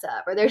you to mess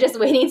up, or they're just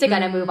waiting to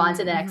kind of move on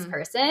to the next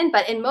person.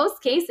 But in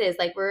most cases,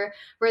 like we're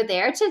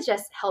there to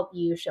just help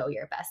you show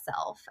your best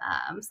self.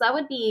 So that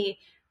would be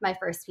my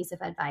first piece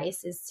of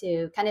advice, is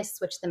to kind of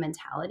switch the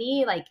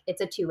mentality. Like it's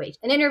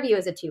an interview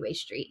is a two-way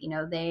street. You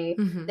know,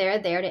 they're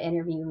there to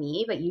interview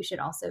me, but you should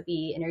also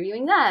be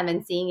interviewing them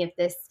and seeing if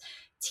this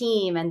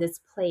team and this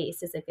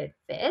place is a good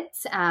fit.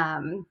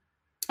 And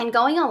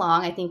going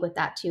along, I think with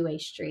that two-way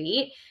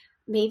street,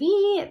 maybe,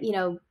 you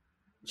know,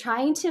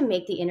 trying to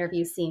make the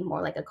interview seem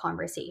more like a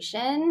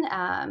conversation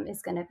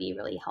is going to be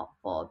really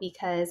helpful,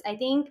 because I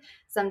think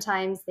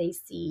sometimes they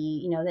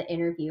see, you know, the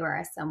interviewer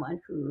as someone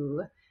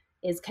who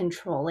is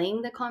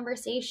controlling the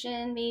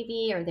conversation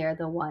maybe, or they're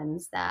the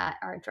ones that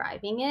are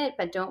driving it.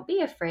 But don't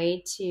be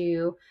afraid to,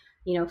 you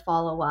know,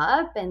 follow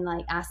up and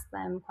like ask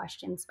them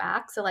questions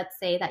back. So let's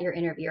say that your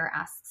interviewer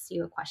asks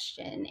you a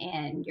question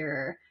and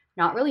you're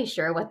not really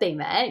sure what they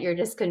meant. You're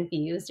just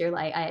confused. You're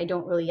like, I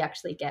don't really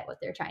actually get what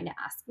they're trying to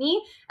ask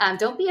me.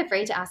 Don't be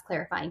afraid to ask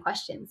clarifying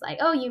questions like,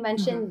 oh, you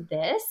mentioned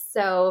this.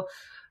 So,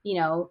 you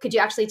know, could you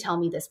actually tell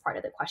me this part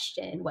of the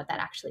question, what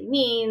that actually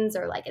means,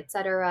 or like, et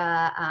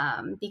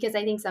cetera? Because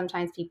I think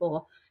sometimes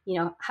people, you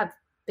know, have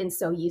been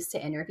so used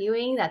to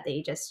interviewing that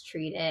they just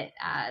treat it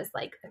as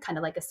like kind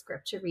of like a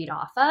script to read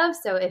off of.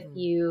 So if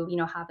you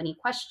know, have any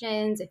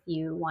questions, if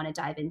you want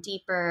to dive in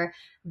deeper,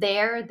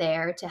 they're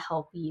there to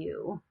help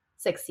you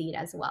succeed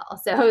as well.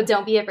 So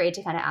don't be afraid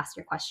to kind of ask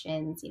your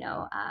questions, you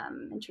know,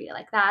 and treat it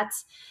like that.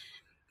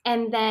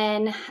 And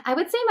then I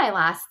would say my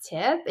last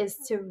tip is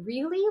to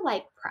really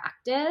like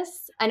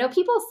practice. I know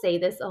people say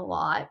this a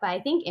lot, but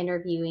I think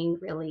interviewing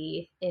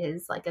really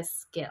is like a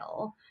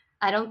skill.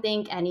 I don't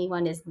think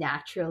anyone is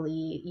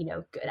naturally, you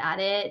know, good at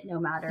it, no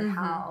matter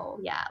how,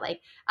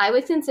 like I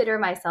would consider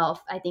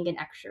myself, I think, an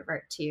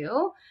extrovert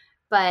too.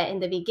 But in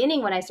the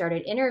beginning, when I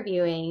started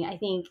interviewing, I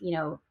think, you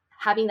know,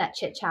 having that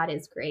chit chat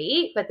is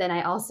great, but then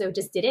I also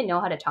just didn't know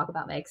how to talk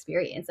about my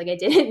experience. Like I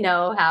didn't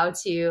know how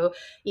to,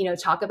 you know,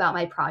 talk about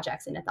my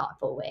projects in a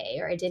thoughtful way,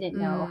 or I didn't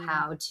know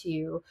how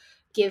to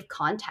give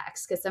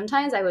context, because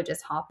sometimes I would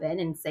just hop in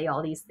and say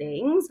all these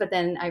things, but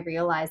then I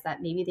realized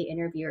that maybe the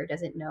interviewer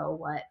doesn't know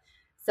what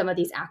some of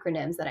these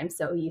acronyms that I'm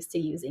so used to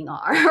using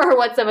are, or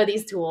what some of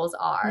these tools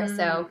are.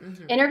 So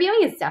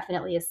interviewing is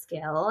definitely a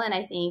skill, and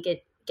I think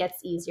it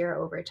gets easier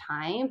over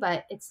time,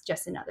 but it's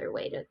just another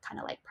way to kind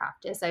of like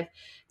practice. I've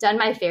done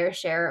my fair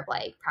share of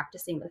like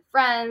practicing with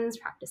friends,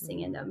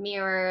 practicing in the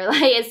mirror.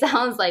 Like it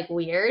sounds like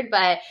weird,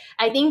 but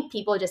I think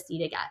people just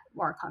need to get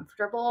more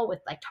comfortable with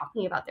like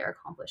talking about their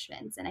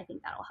accomplishments, and I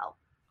think that'll help.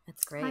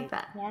 That's great. I like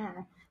that. Yeah.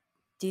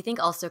 Do you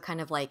think also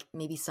kind of like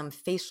maybe some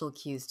facial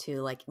cues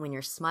too, like when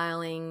you're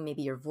smiling,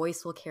 maybe your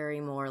voice will carry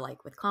more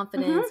like with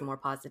confidence and more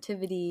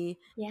positivity?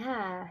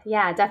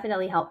 Yeah,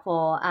 definitely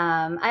helpful.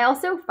 I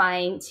also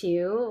find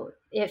too,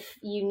 if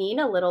you need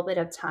a little bit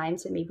of time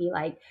to maybe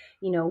like,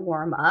 you know,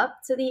 warm up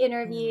to the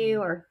interview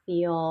or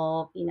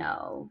feel, you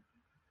know,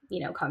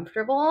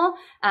 comfortable.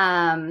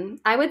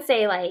 I would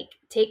say like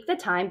take the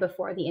time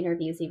before the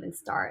interviews even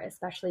start,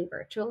 especially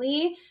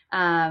virtually,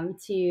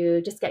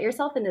 to just get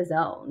yourself in the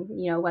zone,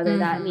 you know, whether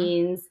that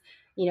means,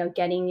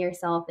 getting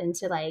yourself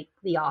into like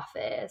the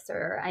office,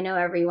 or I know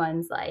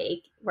everyone's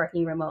like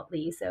working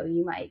remotely, so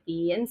you might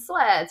be in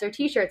sweats or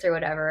t-shirts or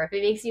whatever. If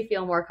it makes you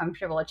feel more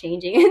comfortable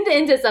changing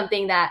into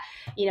something that,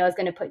 is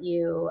going to put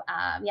you,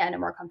 in a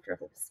more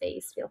comfortable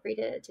space, feel free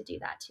to do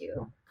that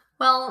too.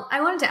 Well, I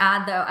wanted to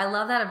add though, I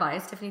love that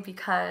advice, Tiffany,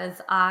 because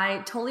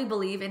I totally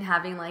believe in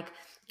having like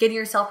getting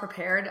yourself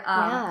prepared.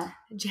 Helen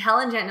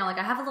and Jen know, like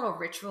I have a little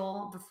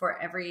ritual before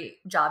every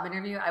job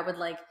interview. I would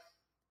like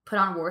put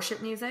on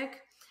worship music,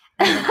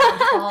 and then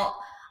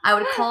I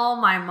would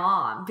call my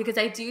mom, because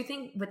I do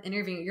think with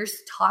interviewing, you're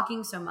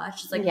talking so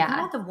much. It's like you kind of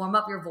have to warm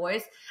up your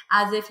voice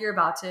as if you're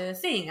about to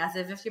sing, as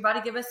if you're about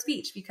to give a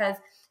speech, because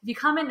if you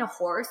come in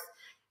hoarse,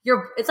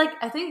 it's like,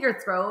 I think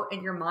your throat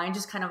and your mind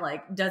just kind of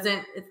like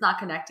it's not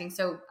connecting.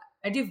 So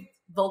I do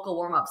vocal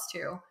warm-ups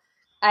too.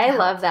 I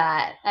love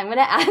that. I'm going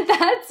to add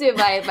that to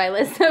my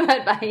list of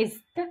advice.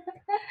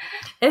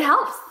 It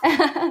helps.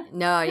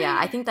 No, yeah,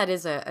 I think that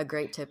is a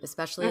great tip,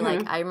 especially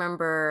like I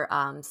remember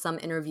some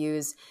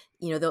interviews,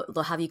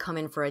 they'll have you come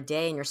in for a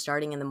day and you're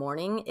starting in the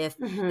morning. If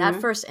that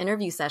first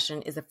interview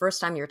session is the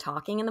first time you're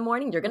talking in the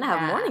morning, you're going to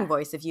have morning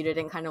voice if you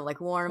didn't kind of like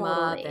warm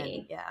up.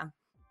 And yeah.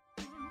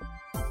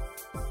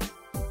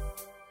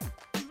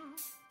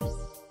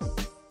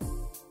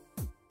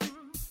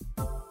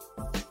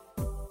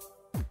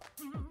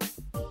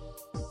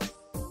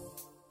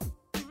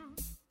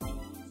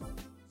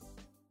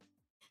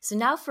 So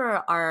now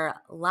for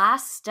our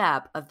last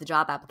step of the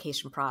job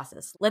application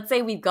process. Let's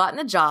say we've gotten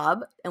the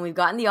job and we've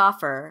gotten the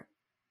offer,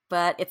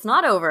 but it's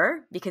not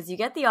over, because you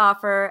get the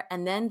offer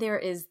and then there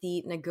is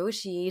the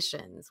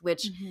negotiations,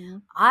 which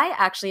I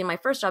actually in my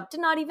first job did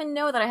not even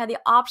know that I had the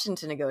option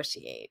to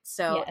negotiate.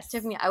 So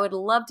Tiffany, I would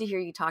love to hear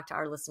you talk to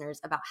our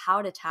listeners about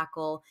how to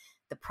tackle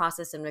the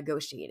process of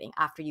negotiating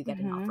after you get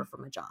an offer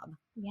from a job.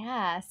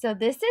 Yeah, so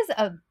this is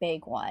a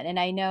big one. And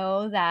I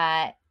know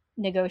that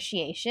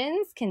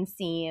negotiations can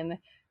seem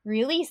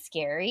really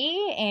scary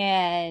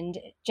and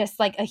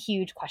just like a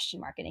huge question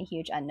mark and a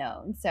huge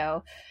unknown.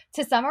 So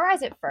to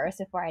summarize it first,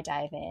 before I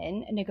dive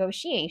in,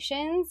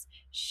 negotiations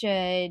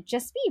should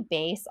just be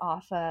based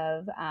off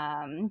of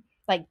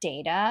like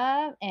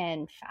data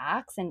and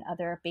facts and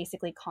other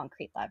basically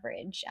concrete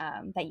leverage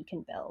that you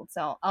can build.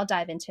 So I'll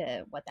dive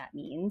into what that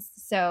means.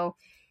 So,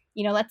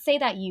 let's say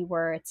that you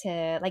were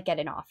to like get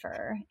an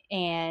offer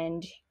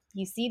and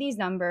you see these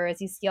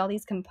numbers, you see all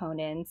these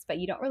components, but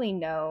you don't really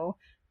know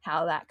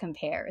how that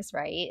compares,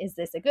 right? Is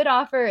this a good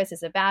offer? Is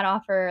this a bad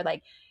offer?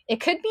 Like it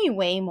could be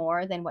way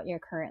more than what you're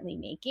currently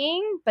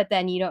making, but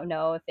then you don't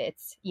know if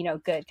it's,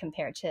 good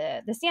compared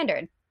to the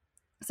standard.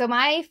 So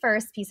my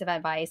first piece of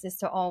advice is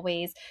to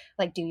always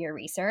like do your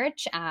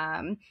research.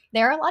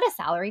 There are a lot of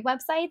salary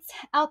websites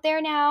out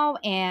there now,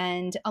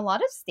 and a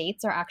lot of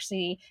states are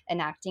actually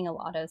enacting a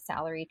lot of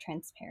salary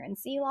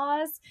transparency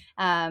laws.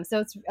 So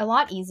it's a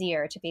lot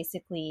easier to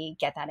basically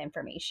get that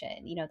information,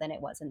 than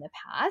it was in the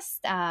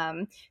past.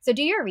 So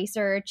do your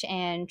research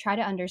and try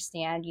to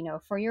understand,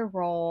 for your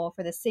role,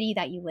 for the city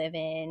that you live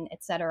in,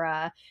 et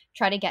cetera,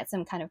 try to get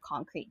some kind of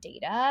concrete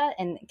data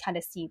and kind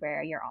of see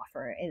where your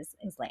offer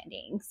is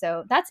landing.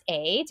 So that's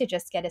to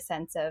just get a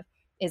sense of,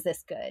 is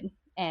this good?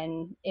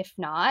 And if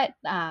not,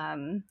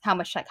 how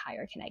much like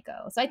higher can I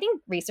go? So I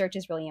think research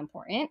is really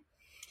important.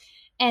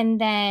 And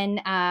then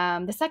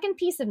the second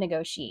piece of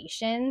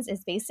negotiations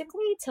is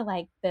basically to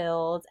like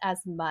build as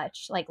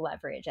much like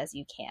leverage as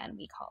you can,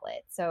 we call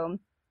it. So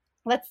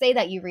let's say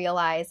that you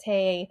realize,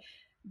 hey,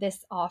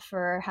 this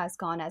offer has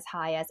gone as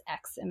high as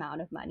X amount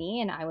of money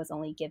and I was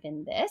only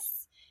given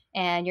this.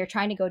 And you're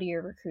trying to go to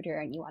your recruiter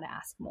and you want to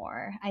ask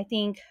more. I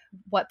think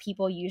how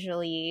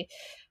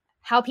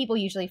people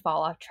usually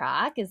fall off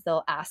track is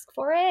they'll ask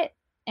for it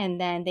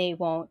and then they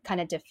won't kind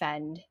of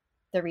defend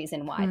the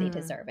reason why they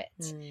deserve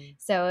it.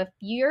 So if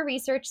your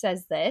research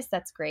says this,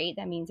 that's great.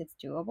 That means it's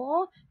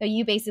doable. But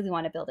you basically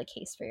want to build a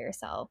case for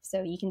yourself.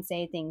 So you can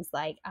say things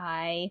like,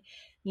 I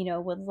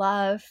would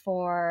love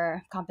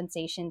for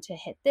compensation to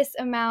hit this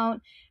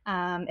amount.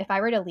 If I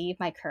were to leave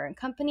my current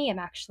company, I'm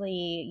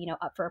actually,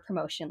 up for a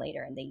promotion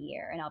later in the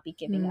year and I'll be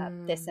giving up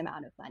this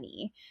amount of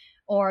money.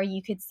 Or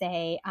you could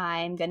say,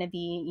 I'm going to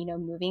be,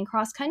 moving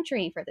cross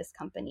country for this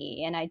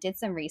company. And I did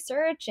some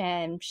research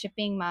and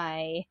shipping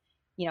my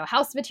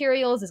house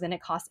materials is going to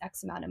cost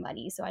X amount of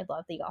money. So I'd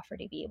love the offer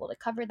to be able to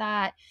cover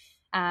that.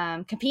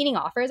 Competing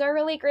offers are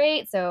really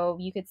great. So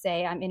you could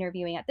say, I'm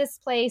interviewing at this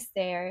place.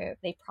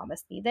 They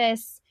promised me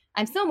this.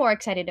 I'm still more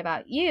excited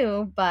about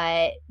you,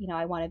 but,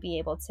 I want to be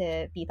able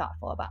to be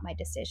thoughtful about my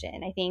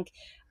decision. I think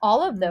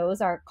all of those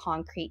are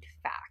concrete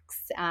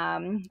facts,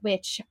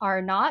 which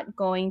are not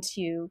going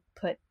to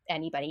put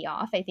anybody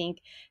off. I think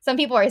some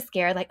people are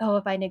scared, like, oh,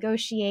 if I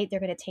negotiate, they're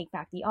going to take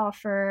back the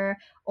offer,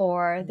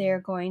 or they're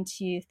going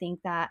to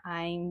think that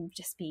I'm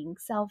just being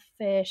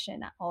selfish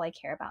and all I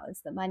care about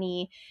is the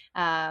money,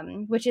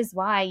 which is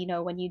why,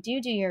 when you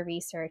do your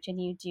research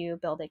and you do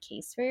build a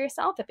case for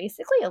yourself, it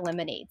basically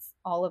eliminates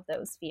all of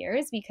those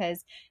fears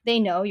because they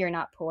know you're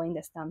not pulling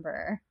this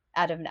number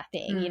out of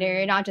nothing.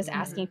 You're not just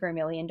asking for $1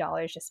 million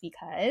just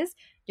because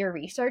your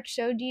research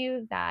showed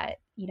you that,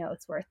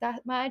 it's worth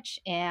that much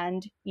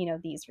and,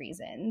 these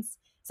reasons.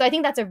 So I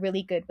think that's a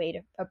really good way to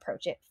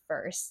approach it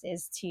first,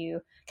 is to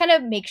kind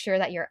of make sure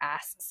that your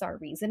asks are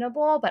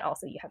reasonable, but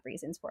also you have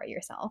reasons for it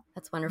yourself.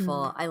 That's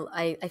wonderful.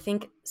 I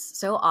think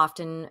so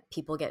often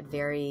people get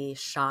very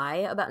shy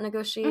about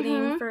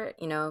negotiating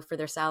for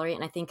their salary.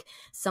 And I think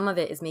some of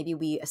it is maybe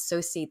we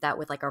associate that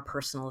with like our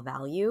personal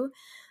value.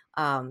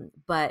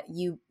 But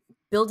you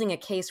building a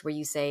case where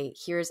you say,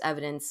 here's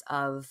evidence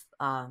of,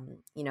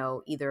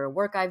 either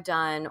work I've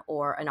done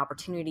or an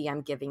opportunity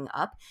I'm giving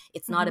up.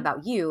 It's not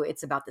about you,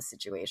 it's about the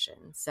situation.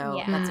 So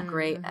I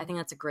think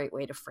that's a great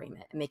way to frame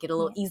it and make it a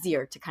little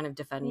easier to kind of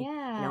defend,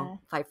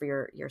 fight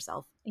for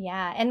yourself.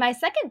 Yeah. And my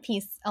second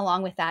piece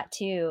along with that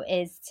too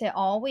is to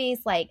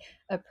always like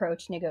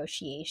approach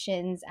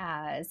negotiations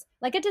as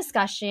like a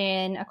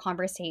discussion, a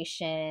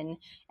conversation,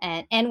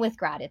 and with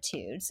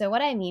gratitude. So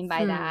what I mean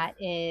by that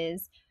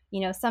is,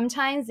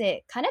 sometimes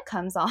it kind of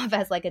comes off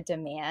as like a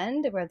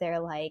demand where they're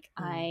like,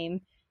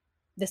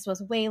 this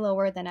was way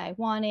lower than I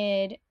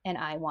wanted and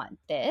I want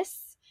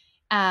this.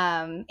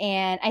 And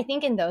I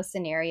think in those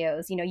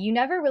scenarios, you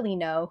never really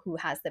know who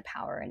has the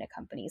power in a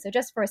company. So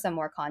just for some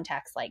more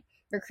context, like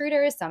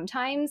recruiters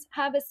sometimes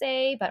have a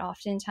say, but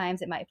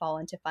oftentimes it might fall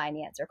into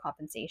finance or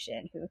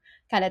compensation who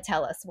kind of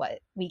tell us what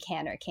we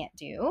can or can't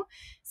do.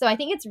 So I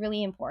think it's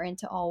really important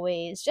to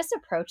always just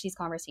approach these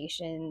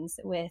conversations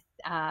with,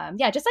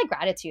 just like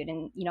gratitude.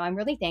 And, I'm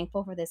really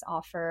thankful for this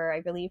offer.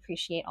 I really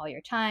appreciate all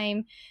your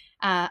time.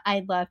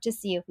 I'd love to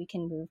see if we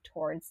can move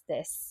towards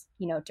this,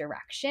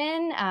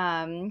 direction.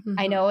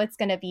 I know it's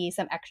going to be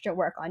some extra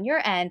work on your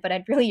end, but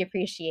I'd really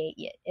appreciate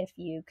it if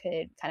you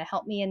could kind of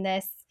help me in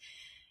this.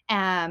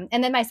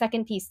 And then my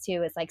second piece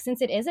too is like,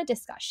 since it is a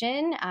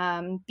discussion,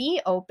 be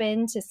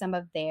open to some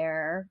of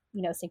their,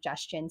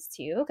 suggestions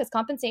too, because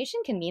compensation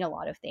can mean a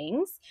lot of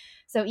things.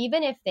 So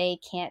even if they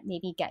can't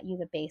maybe get you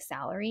the base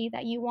salary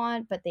that you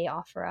want, but they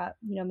offer up,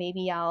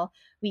 maybe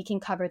we can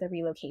cover the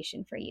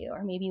relocation for you,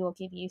 or maybe we'll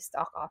give you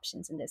stock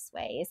options in this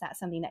way. Is that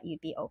something that you'd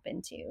be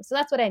open to? So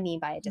that's what I mean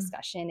by a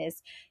discussion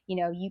is,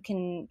 you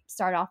can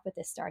start off with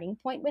a starting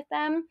point with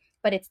them,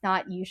 but it's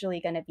not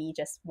usually going to be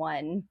just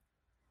one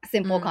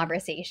simple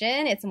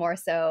conversation. It's more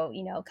so,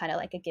 kind of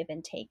like a give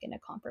and take and a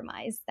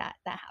compromise that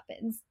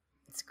happens.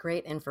 It's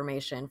great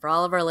information. For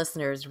all of our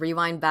listeners,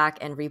 rewind back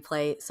and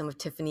replay some of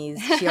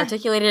Tiffany's. She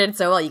articulated it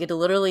so well. You get to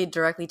literally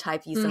directly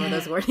type you some of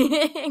those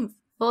wordings.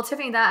 Well,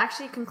 Tiffany, that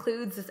actually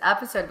concludes this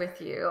episode with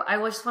you. I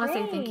just want to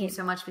say thank you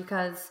so much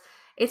because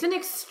it's been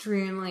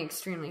extremely,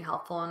 extremely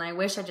helpful. And I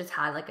wish I just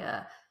had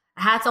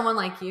I had someone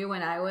like you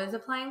when I was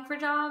applying for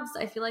jobs.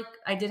 I feel like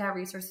I did have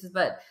resources,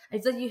 but I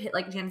feel like you hit,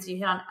 like Janice, you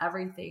hit on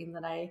everything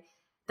that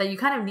you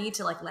kind of need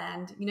to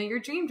land, your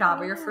dream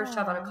job or your first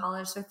job out of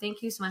college. So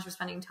thank you so much for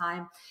spending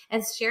time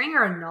and sharing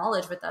your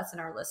knowledge with us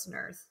and our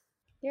listeners.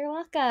 You're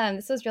welcome.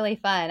 This was really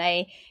fun.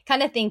 I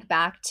kind of think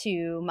back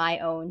to my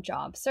own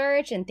job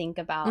search and think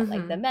about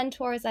the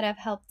mentors that have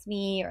helped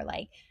me, or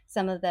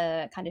some of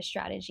the kind of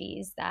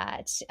strategies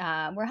that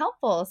were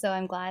helpful. So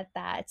I'm glad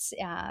that,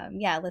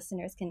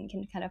 listeners can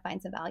kind of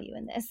find some value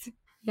in this.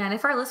 Yeah. And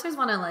if our listeners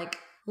want to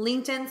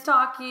LinkedIn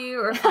stalk you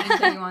or find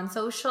you on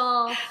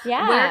social,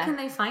 where can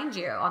they find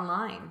you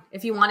online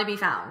if you want to be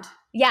found?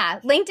 Yeah,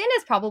 LinkedIn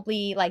is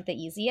probably the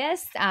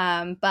easiest.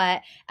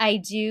 But I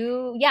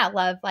do,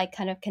 love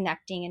kind of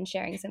connecting and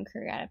sharing some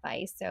career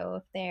advice. So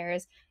if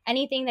there's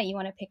anything that you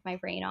want to pick my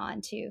brain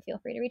on too, feel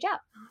free to reach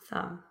out.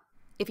 Awesome.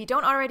 If you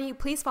don't already,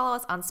 please follow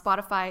us on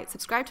Spotify,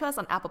 subscribe to us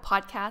on Apple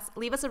Podcasts,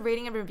 leave us a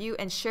rating and review,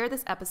 and share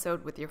this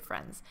episode with your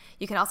friends.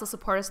 You can also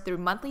support us through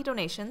monthly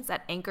donations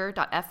at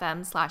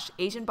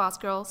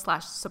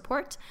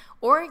anchor.fm/AsianBossGirl/support,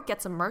 or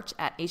get some merch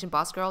at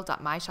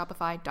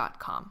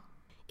asianbossgirl.myshopify.com.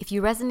 If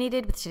you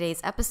resonated with today's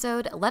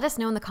episode, let us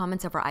know in the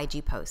comments of our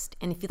IG post.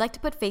 And if you'd like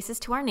to put faces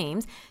to our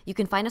names, you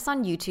can find us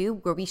on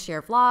YouTube, where we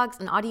share vlogs,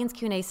 an audience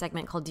Q&A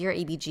segment called Dear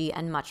ABG,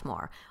 and much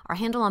more. Our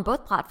handle on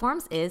both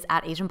platforms is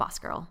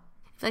 @AsianBossGirl.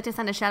 If you'd like to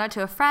send a shout out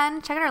to a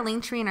friend, check out our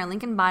link tree in our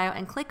link in bio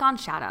and click on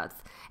shoutouts.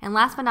 And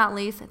last but not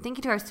least, thank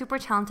you to our super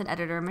talented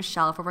editor,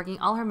 Michelle, for working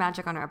all her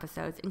magic on our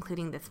episodes,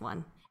 including this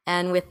one.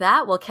 And with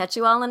that, we'll catch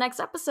you all in the next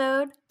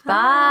episode. Bye.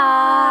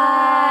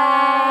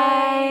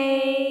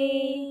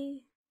 Bye.